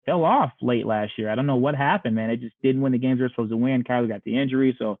fell off late last year. I don't know what happened, man. They just didn't win the games they're supposed to win. Kyler got the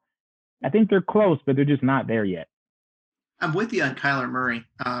injury. So I think they're close, but they're just not there yet. I'm with you on Kyler Murray,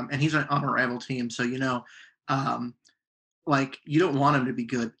 and he's on a rival team. So, you don't want him to be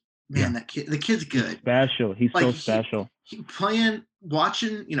good. Man, the kid's good. He's special. He's so special.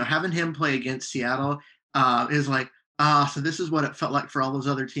 Watching, having him play against Seattle is like, so this is what it felt like for all those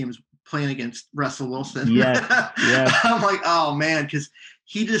other teams playing against Russell Wilson. Yes. I'm like, oh man, because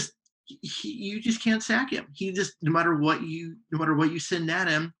you just can't sack him. He just, no matter what you send at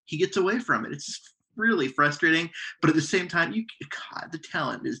him, he gets away from it. It's just really frustrating, but at the same time, the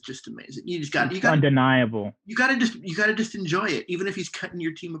talent is just amazing. You got undeniable. You got to just enjoy it, even if he's cutting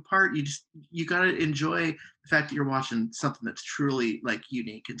your team apart. You got to enjoy the fact that you're watching something that's truly like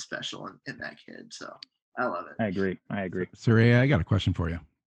unique and special in that kid. So I love it. I agree. Saray, I got a question for you.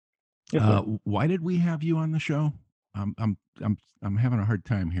 Yes, why did we have you on the show? I'm having a hard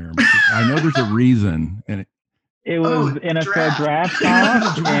time here. I know there's a reason, and it was NFL draft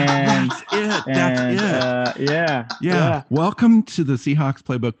talk, and that's it. Yeah. Welcome to the Seahawks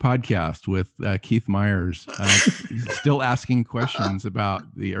Playbook Podcast with Keith Myers, still asking questions about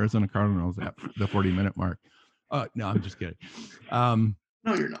the Arizona Cardinals at the 40-minute mark. No, I'm just kidding. No,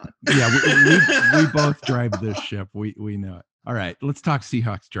 you're not. Yeah, we both drive this ship. We know it. All right, let's talk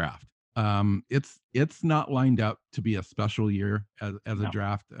Seahawks draft. It's not lined up to be a special year as a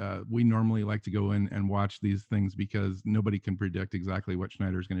draft. We normally like to go in and watch these things because nobody can predict exactly what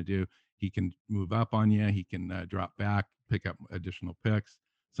Schneider's going to do. He can move up on you. He can drop back, pick up additional picks.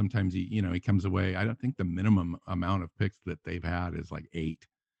 Sometimes he comes away. I don't think the minimum amount of picks that they've had is like 8.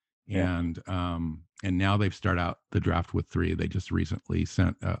 Yeah. And now they've started out the draft with 3. They just recently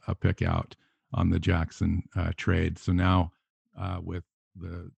sent a pick out on the Jackson trade. So now with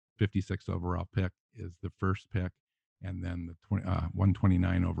the 56th overall pick is the first pick, and then the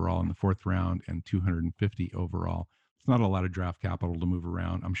 129 overall in the 4th round and 250 overall. It's not a lot of draft capital to move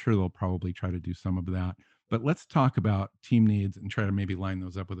around. I'm sure they'll probably try to do some of that, but let's talk about team needs and try to maybe line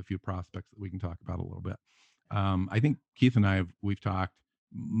those up with a few prospects that we can talk about a little bit. I think Keith and I we've talked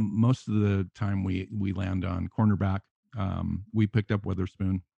most of the time we land on cornerback. We picked up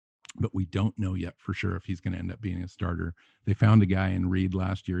Witherspoon, but we don't know yet for sure if he's going to end up being a starter. They found a guy in Reed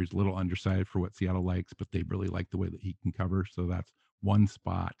last year. He's a little undersized for what Seattle likes, but they really like the way that he can cover. So that's one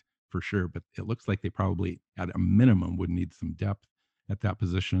spot for sure. But it looks like they probably, at a minimum, would need some depth at that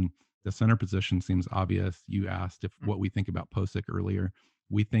position. The center position seems obvious. You asked what we think about Posick earlier.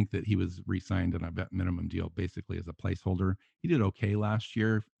 We think that he was re-signed on a vet minimum deal, basically as a placeholder. He did okay last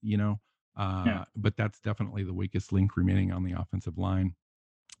year, but that's definitely the weakest link remaining on the offensive line.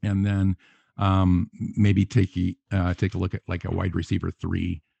 And then maybe take a look at like a wide receiver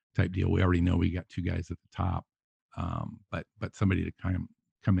 3 type deal. We already know we got 2 guys at the top, but somebody to kind of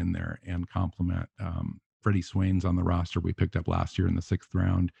come in there and complement. Freddie Swain's on the roster we picked up last year in the 6th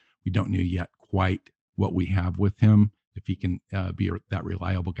round. We don't know yet quite what we have with him, if he can be that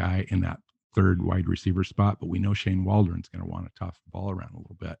reliable guy in that 3rd wide receiver spot. But we know Shane Waldron's going to want to toss the ball around a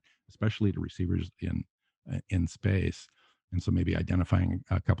little bit, especially to receivers in space. And so maybe identifying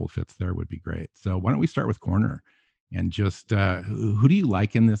a couple of fits there would be great. So why don't we start with corner and just who do you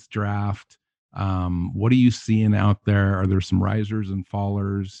like in this draft? What are you seeing out there? Are there some risers and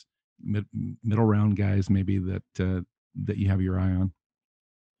fallers, middle round guys maybe that you have your eye on?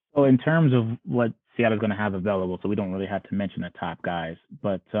 So in terms of what Seattle's going to have available, so we don't really have to mention the top guys,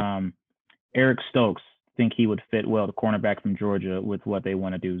 but Eric Stokes, think he would fit well, the cornerback from Georgia, with what they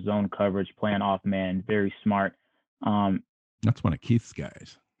want to do. Zone coverage, playing off man, very smart. That's one of Keith's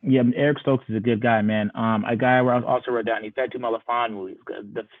guys. Yeah, Eric Stokes is a good guy, man. A guy where I also wrote down, he's Fatu Melifonwu.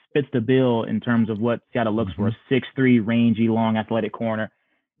 That fits the bill in terms of what Seattle looks for. 6'3", rangy, long, athletic corner.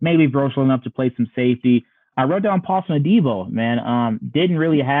 Maybe versatile enough to play some safety. I wrote down Paulson Adebo, man. Didn't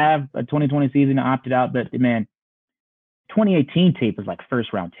really have a 2020 season, opted out, but man, 2018 tape was like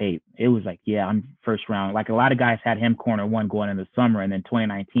first round tape. It was like, yeah, I'm first round. Like a lot of guys had him corner one going in the summer, and then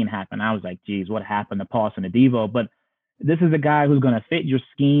 2019 happened. I was like, geez, what happened to Paulson Adebo? But this is a guy who's going to fit your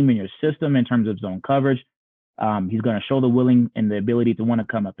scheme and your system in terms of zone coverage. He's going to show the willing and the ability to want to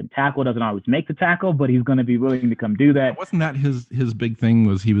come up and tackle. Doesn't always make the tackle, but he's going to be willing to come do that. Wasn't that his big thing?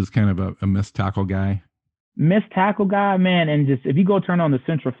 Was he was kind of a missed tackle guy? Missed tackle guy, man. And just if you go turn on the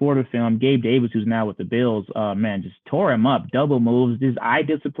Central Florida film, Gabe Davis, who's now with the Bills, man, just tore him up. Double moves, his eye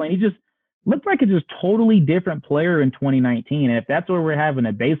discipline. He just looked like a just totally different player in 2019. And if that's where we're having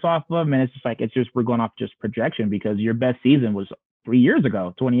a base off of, man, it's just we're going off just projection, because your best season was 3 years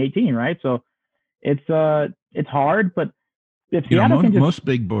ago, 2018, right? So it's hard, but if Seattle can just, most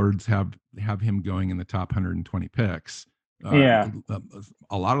big boards have him going in the top 120 picks. A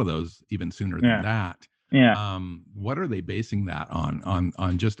lot of those even sooner than that. Yeah. What are they basing that on?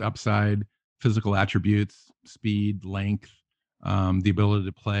 On just upside, physical attributes, speed, length, the ability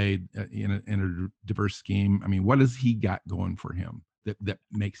to play in a diverse scheme? I mean, what has he got going for him that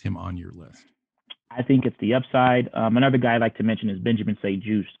makes him on your list? I think it's the upside. Another guy I'd like to mention is Benjamin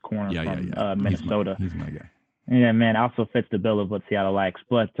St-Juste, corner from Minnesota. He's my guy. Yeah, man, also fits the bill of what Seattle likes.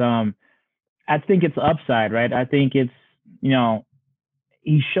 But I think it's upside, right? I think it's,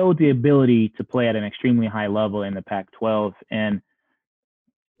 he showed the ability to play at an extremely high level in the Pac-12. And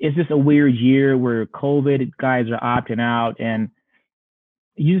it's just a weird year where COVID guys are opting out, and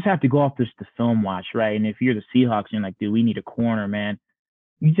you just have to go off the film watch, right? And if you're the Seahawks, you're like, dude, we need a corner, man.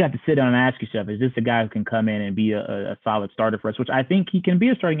 You just have to sit down and ask yourself, is this a guy who can come in and be a solid starter for us? Which I think he can be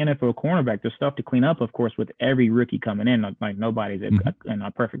a starting NFL cornerback. There's stuff to clean up, of course, with every rookie coming in. Like nobody's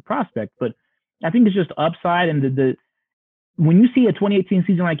a perfect prospect, but I think it's just upside. And when you see a 2018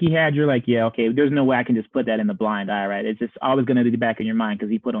 season like he had, you're like, yeah, okay, there's no way I can just put that in the blind eye, right? It's just always going to be back in your mind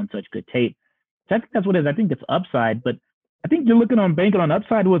because he put on such good tape. So I think that's what it is. I think it's upside, but I think you're banking on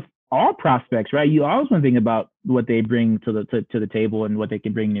upside with all prospects, right? You always want to think about what they bring to the table and what they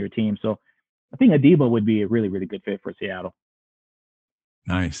can bring to your team. So I think Adebo would be a really, really good fit for Seattle.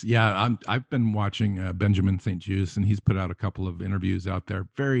 Nice. Yeah, I've been watching Benjamin St-Juste, and he's put out a couple of interviews out there.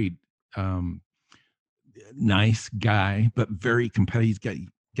 Very nice guy, but very competitive. He's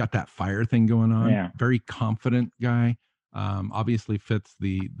got that fire thing going on. Yeah. Very confident guy. Obviously fits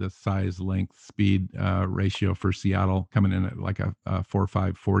the size, length, speed ratio for Seattle, coming in at like a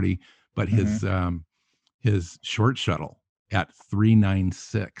 4.5 40, but his short shuttle at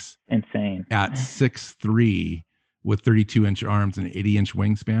 3.96, insane, at 6'3", with 32-inch arms and 80-inch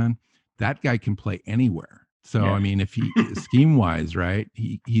wingspan. That guy can play anywhere. So I mean, if he scheme wise, right,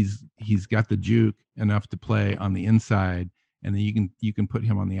 he's got the juke enough to play on the inside, and then you can put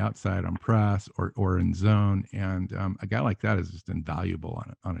him on the outside on press or in zone. And a guy like that is just invaluable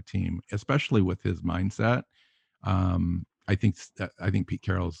on a team, especially with his mindset. I think Pete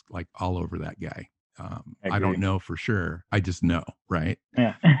Carroll's like all over that guy. I don't know for sure. I just know, right?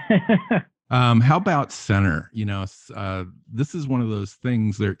 Yeah. How about center? This is one of those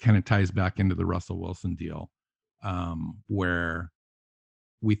things that kind of ties back into the Russell Wilson deal, where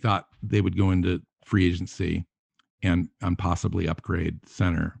we thought they would go into free agency and possibly upgrade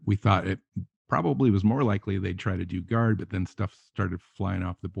center. We thought it probably was more likely they'd try to do guard, but then stuff started flying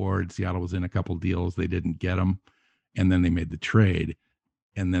off the board. Seattle was in a couple deals. They didn't get them. And then they made the trade.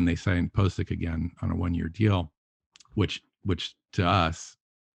 And then they signed Posick again on a 1-year deal, which to us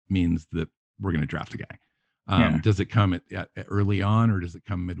means that we're going to draft a guy. Does it come at early on, or does it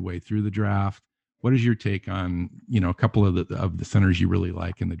come midway through the draft? What is your take on, a couple of the centers you really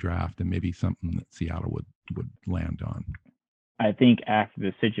like in the draft, and maybe something that Seattle would land on? I think after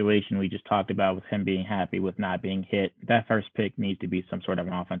the situation we just talked about with him being happy with not being hit, that first pick needs to be some sort of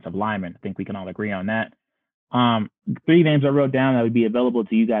an offensive lineman. I think we can all agree on that. 3 names I wrote down that would be available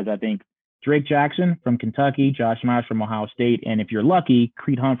to you guys, I think: Drake Jackson from Kentucky, Josh Myers from Ohio State, and if you're lucky,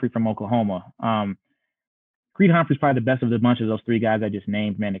 Creed Humphrey from Oklahoma. Creed Humphrey's probably the best of the bunch of those 3 guys I just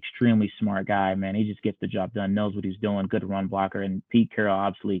named, man. Extremely smart guy, man. He just gets the job done, knows what he's doing, good run blocker. And Pete Carroll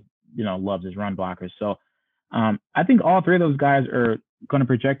obviously, loves his run blockers. So I think all 3 of those guys are going to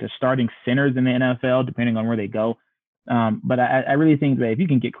project as starting centers in the NFL, depending on where they go. But I really think that if you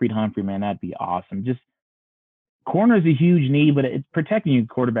can get Creed Humphrey, man, that'd be awesome. Just corner is a huge need, but it's protecting your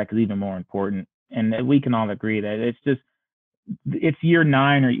quarterback is even more important. and we can all agree that it's year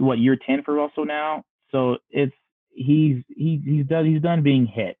 9 or what, year 10 for Russell now. So he's done being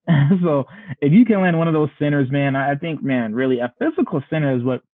hit. So if you can land one of those centers, man, I think, man, really a physical center is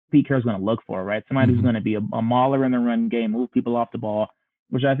what Pete Carroll's going to look for, right? Somebody who's going to be a mauler in the run game, move people off the ball,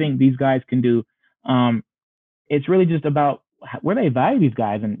 which I think these guys can do. It's really just about where they value these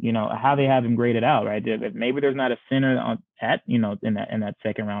guys and, how they have them graded out, right? If maybe there's not a center in that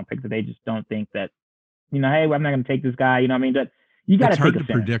second round pick that they just don't think that, hey, I'm not going to take this guy. But you got to take a center. It's hard to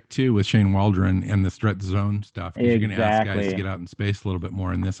predict too with Shane Waldron and the stretch zone stuff, because you're going to ask guys to get out in space a little bit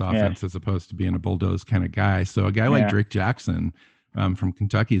more in this offense as opposed to being a bulldoze kind of guy. So a guy like Drake Jackson from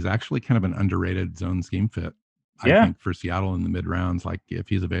Kentucky is actually kind of an underrated zone scheme fit, I think, for Seattle in the mid rounds. Like if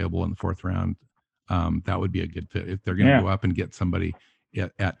he's available in the 4th round, that would be a good fit. If they're going to go up and get somebody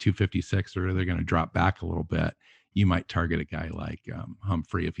at 256, or they're going to drop back a little bit, you might target a guy like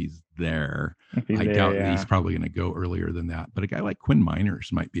Humphrey if he's there. I doubt he's probably going to go earlier than that. But a guy like Quinn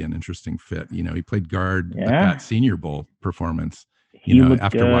Miners might be an interesting fit. He played guard at that Senior Bowl performance.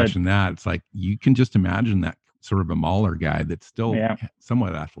 After watching that, it's like you can just imagine that sort of a mauler guy that's still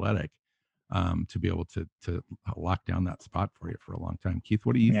somewhat athletic to be able to lock down that spot for you for a long time. Keith,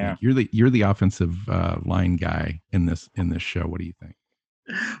 what do you think? You're the offensive line guy in this show. What do you think?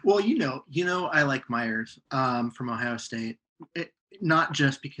 Well, I like Myers from Ohio State, not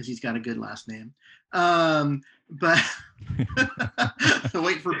just because he's got a good last name, but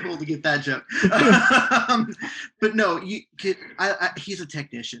wait for Poole to get that joke. But no, he's a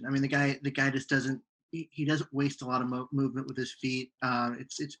technician. I mean, the guy just doesn't waste a lot of movement with his feet.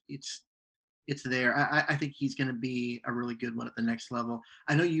 It's there. I think he's going to be a really good one at the next level.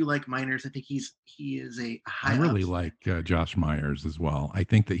 I know you like Miners. I think he is a high. I really like Josh Myers as well. I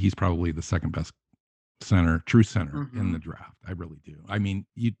think that he's probably the second best true center in the draft. I really do. I mean,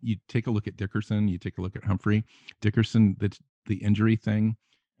 you take a look at Dickerson, you take a look at Humphrey. Dickerson, that's the injury thing.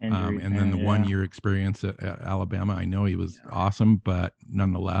 And then the 1 year experience at Alabama. I know he was awesome, but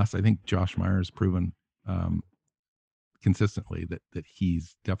nonetheless, I think Josh Myers proven consistently that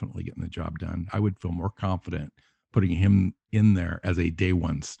he's definitely getting the job done. I would feel more confident putting him in there as a day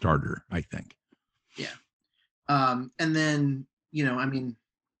one starter, I think. Yeah. And then,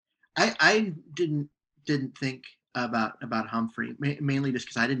 I didn't think about Humphrey, mainly just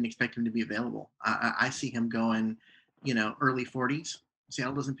because I didn't expect him to be available. I see him going, early 40s.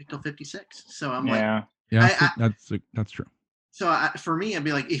 Seattle doesn't pick till 56. So I'm that's true. So for me, I'd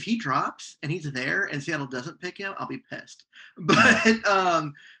be like, if he drops and he's there and Seattle doesn't pick him, I'll be pissed. But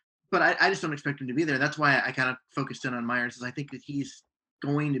I just don't expect him to be there. That's why I kind of focused in on Myers, is I think that he's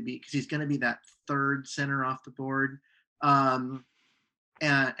going to be, because he's going to be that 3rd center off the board, and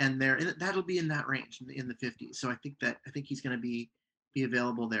that'll be in that range in the 50s. So I think he's going to be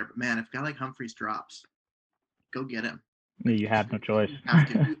available there. But man, if a guy like Humphreys drops, go get him. You have no choice.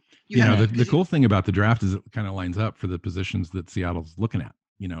 You have to. The cool thing about the draft is it kind of lines up for the positions that Seattle's looking at.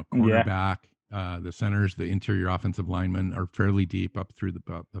 Cornerback, the centers, the interior offensive linemen are fairly deep up through the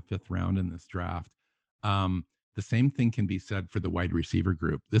 5th round in this draft. The same thing can be said for the wide receiver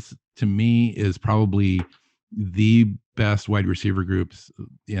group. This, to me, is probably the best wide receiver groups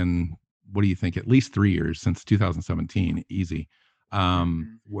in, what do you think, at least 3 years, since 2017, easy,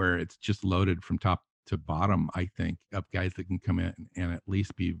 where it's just loaded from top to bottom, I think, of guys that can come in and at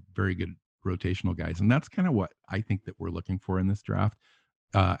least be very good rotational guys. And that's kind of what I think that we're looking for in this draft.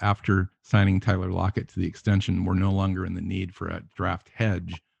 After signing Tyler Lockett to the extension, we're no longer in the need for a draft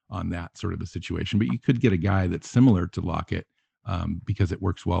hedge on that sort of a situation. But you could get a guy that's similar to Lockett because it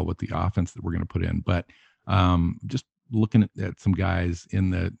works well with the offense that we're going to put in. But just looking at some guys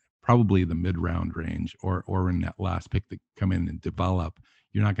in probably the mid-round range or in that last pick that come in and develop,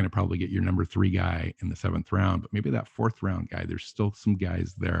 you're not going to probably get your number 3 guy in the 7th round, but maybe that 4th round guy. There's still some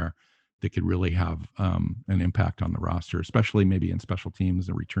guys there that could really have an impact on the roster, especially maybe in special teams,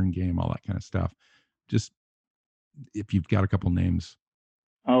 the return game, all that kind of stuff. Just if you've got a couple names.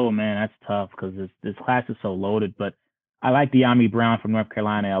 Oh man, that's tough because this class is so loaded. But I like De'Ami Brown from North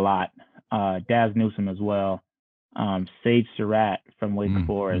Carolina a lot. Daz Newsome as well. Sage Surratt from Wake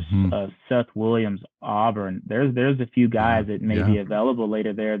Forest, Seth Williams, Auburn. There's a few guys that may be available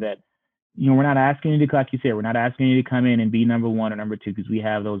later there that, we're not asking you to, like you said, we're not asking you to come in and be number 1 or number 2 because we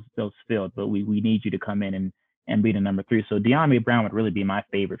have those filled, but we need you to come in and be the number 3. So De'Ami Brown would really be my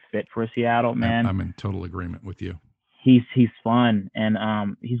favorite fit for Seattle, man. I'm in total agreement with you. He's fun, and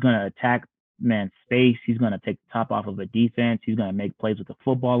he's going to attack space. He's going to take the top off of a defense. He's going to make plays with the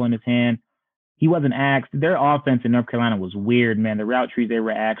football in his hand. He wasn't asked. Their offense in North Carolina was weird, man. The route trees they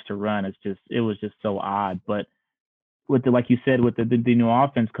were asked to run, it was just so odd. But with the, like you said, with the new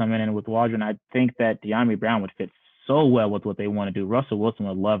offense coming in with Waldron, I think that Dyami Brown would fit so well with what they want to do. Russell Wilson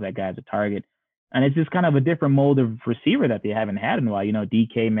would love that guy as a target. And it's just kind of a different mold of receiver that they haven't had in a while.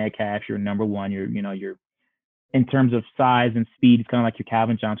 DK Metcalf, your number one, you're in terms of size and speed, it's kind of like your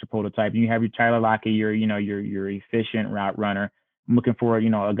Calvin Johnson prototype. And you have your Tyler Lockett, your efficient route runner. I'm looking for,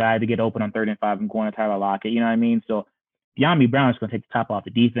 a guy to get open on 3rd and 5 and going to Tyler Lockett. You know what I mean? So Dyami Brown is going to take the top off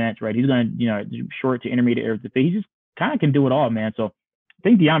the defense, right? He's going to, short to intermediate areas. He just kind of can do it all, man. So I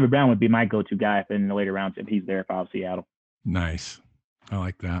think Dyami Brown would be my go-to guy in the later rounds if he's there, if I was Seattle. Nice. I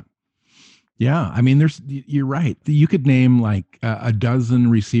like that. Yeah, I mean, you're right. You could name like a dozen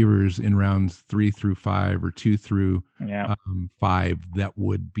receivers in rounds 3 through 5 or 2 through 5 that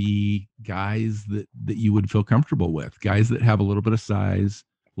would be guys that you would feel comfortable with, guys that have a little bit of size,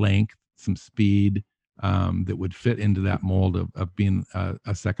 length, some speed, that would fit into that mold of being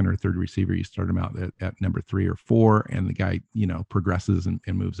a second or third receiver. You start them out at number 3 or 4, and the guy, progresses and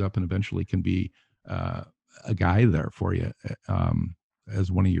moves up and eventually can be a guy there for you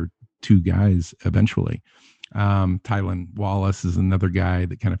as one of your 2 guys eventually. Tylan Wallace is another guy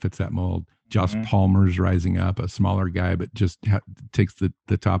that kind of fits that mold. Josh Palmer's rising up, a smaller guy, but just takes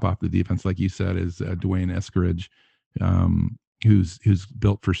the top off the defense, like you said, is Dwayne Eskridge, who's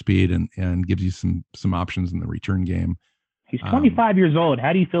built for speed and gives you some options in the return game. He's 25 years old.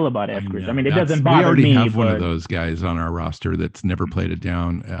 How do you feel about Eskridge? I mean, it doesn't bother me. We already have one of those guys on our roster that's never played it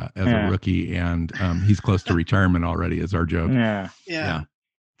down as a rookie, and he's close to retirement already, is our joke. Yeah.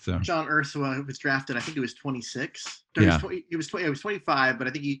 So John Ursula was drafted. I think he was 26. He was 25, but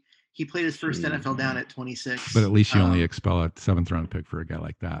I think he played his first NFL down at 26. But at least you only expel a 7th round pick for a guy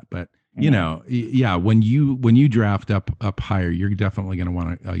like that. But when you draft up higher, you're definitely going to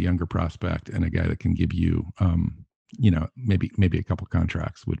want a younger prospect and a guy that can give you, maybe a couple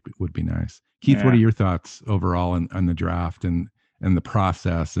contracts would be nice. Keith, what are your thoughts overall on the draft and the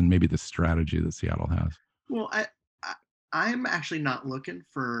process and maybe the strategy that Seattle has? Well, I'm actually not looking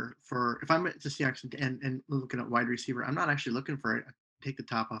for if I'm at the Seahawks and looking at wide receiver, I'm not actually looking for a take the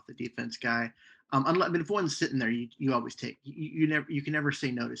top off the defense guy. If one's sitting there, you always take. You can never say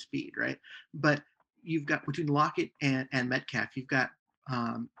no to speed, right? But you've got between Lockett and Metcalf, you've got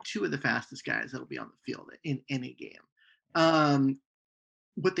 2 of the fastest guys that'll be on the field in any game.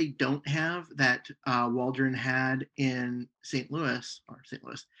 What they don't have that Waldron had in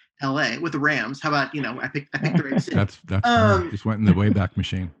LA with the Rams. How about, I picked the right city. That's just went in the Wayback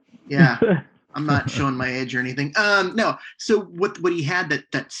Machine. Yeah. I'm not showing my age or anything. No. So what he had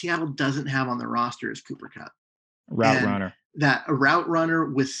that Seattle doesn't have on the roster is Cooper Kupp. Runner. That a route runner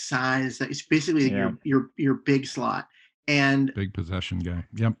with size that is basically your big slot and big possession guy.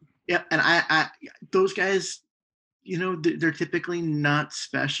 Yep. Yeah. And I those guys, they're typically not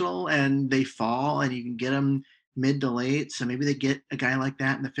special and they fall and you can get them mid to late. So maybe they get a guy like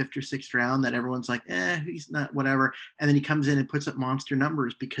that in the 5th or 6th round that everyone's like, he's not whatever. And then he comes in and puts up monster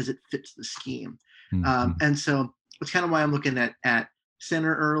numbers because it fits the scheme. And so it's kind of why I'm looking at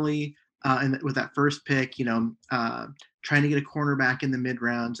center early and with that first pick, trying to get a cornerback in the mid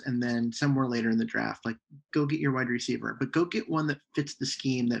rounds and then somewhere later in the draft, like go get your wide receiver, but go get one that fits the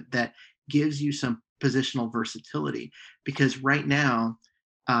scheme that gives you some positional versatility, because right now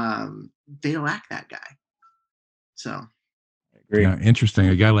they lack that guy. So yeah, interesting.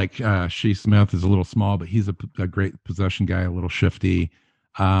 A guy like Shea Smith is a little small, but he's a great possession guy, a little shifty.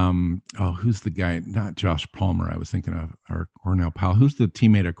 Who's the guy? Not Josh Palmer. I was thinking of, or Cornell Powell. Who's the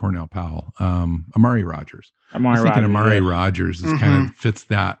teammate of Cornell Powell? Amari Rogers. Amari Rogers is kind of fits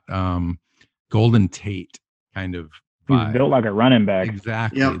that Golden Tate kind of vibe. He's built like a running back.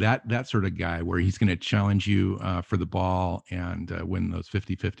 Exactly. Yep. That sort of guy where he's going to challenge you for the ball and win those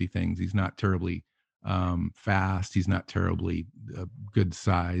 50-50 things. He's not terribly fast. He's not terribly good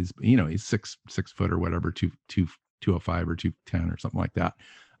size. But, he's 6 foot or whatever, 205 or 210 or something like that.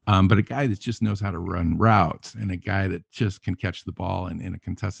 But a guy that just knows how to run routes and a guy that just can catch the ball in a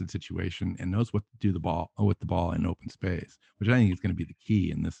contested situation and knows what to do with the ball in open space, which I think is going to be the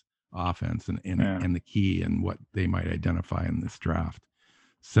key in this offense and the key in what they might identify in this draft.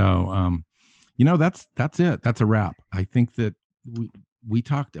 So, that's it. That's a wrap. I think that we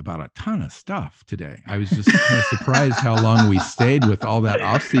talked about a ton of stuff today. I was just kind of surprised how long we stayed with all that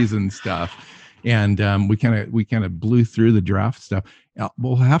off-season stuff. And we kind of blew through the draft stuff.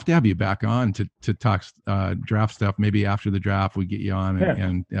 We'll have to have you back on to talk draft stuff. Maybe after the draft, we get you on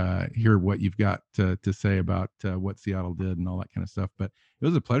and hear what you've got to say about what Seattle did and all that kind of stuff. But it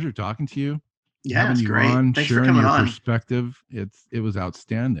was a pleasure talking to you. Yeah, having it's you great. on, Thanks sharing for coming your on. perspective. It was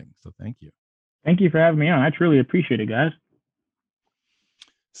outstanding. So thank you. Thank you for having me on. I truly appreciate it, guys.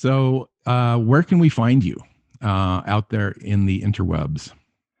 So where can we find you? out there in the interwebs?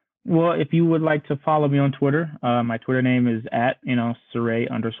 Well, if you would like to follow me on Twitter, my Twitter name is at,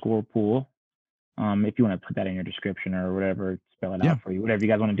 Siray_Pool. If you want to put that in your description or whatever, spell it out for you, whatever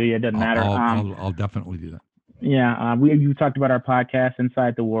you guys want to do. Yeah, it doesn't matter. I'll definitely do that. Yeah. You talked about our podcast,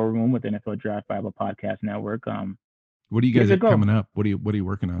 Inside the War Room, with NFL Draft Bible Podcast Network. What do you guys have coming up? What are you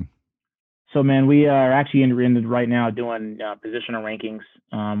working on? So, man, we are actually in right now doing positional rankings.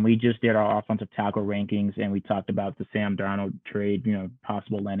 We just did our offensive tackle rankings, and we talked about the Sam Darnold trade,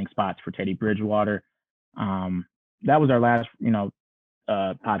 possible landing spots for Teddy Bridgewater. That was our last,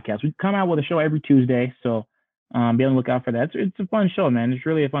 podcast. We come out with a show every Tuesday, so be on the lookout for that. It's a fun show, man. It's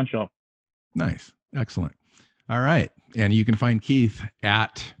really a fun show. Nice. Excellent. All right. And you can find Keith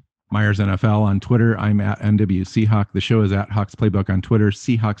at Myers NFL on Twitter. I'm at NW Seahawk. The show is at Hawks Playbook on Twitter.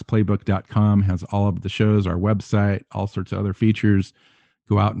 Seahawksplaybook.com has all of the shows, our website, all sorts of other features.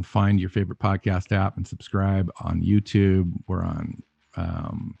 Go out and find your favorite podcast app and subscribe on YouTube. We're on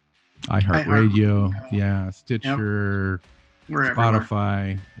iHeartRadio, Stitcher,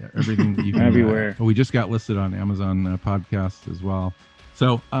 Spotify, everything that you can. Everywhere. We just got listed on Amazon podcast as well.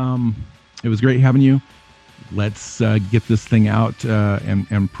 So it was great having you. Let's get this thing out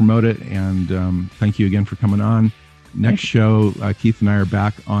and promote it. And thank you again for coming on. Next show, Keith and I are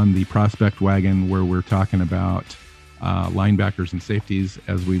back on the prospect wagon where we're talking about linebackers and safeties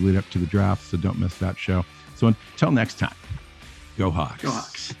as we lead up to the draft. So don't miss that show. So until next time, go Hawks. Go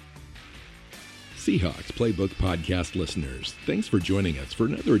Hawks. Seahawks Playbook Podcast listeners, thanks for joining us for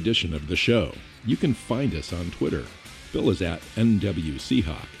another edition of the show. You can find us on Twitter. Bill is at NW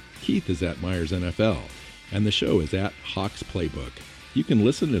Seahawk. Keith is at Myers NFL. And the show is at Hawks Playbook. You can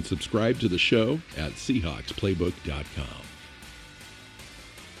listen and subscribe to the show at SeahawksPlaybook.com.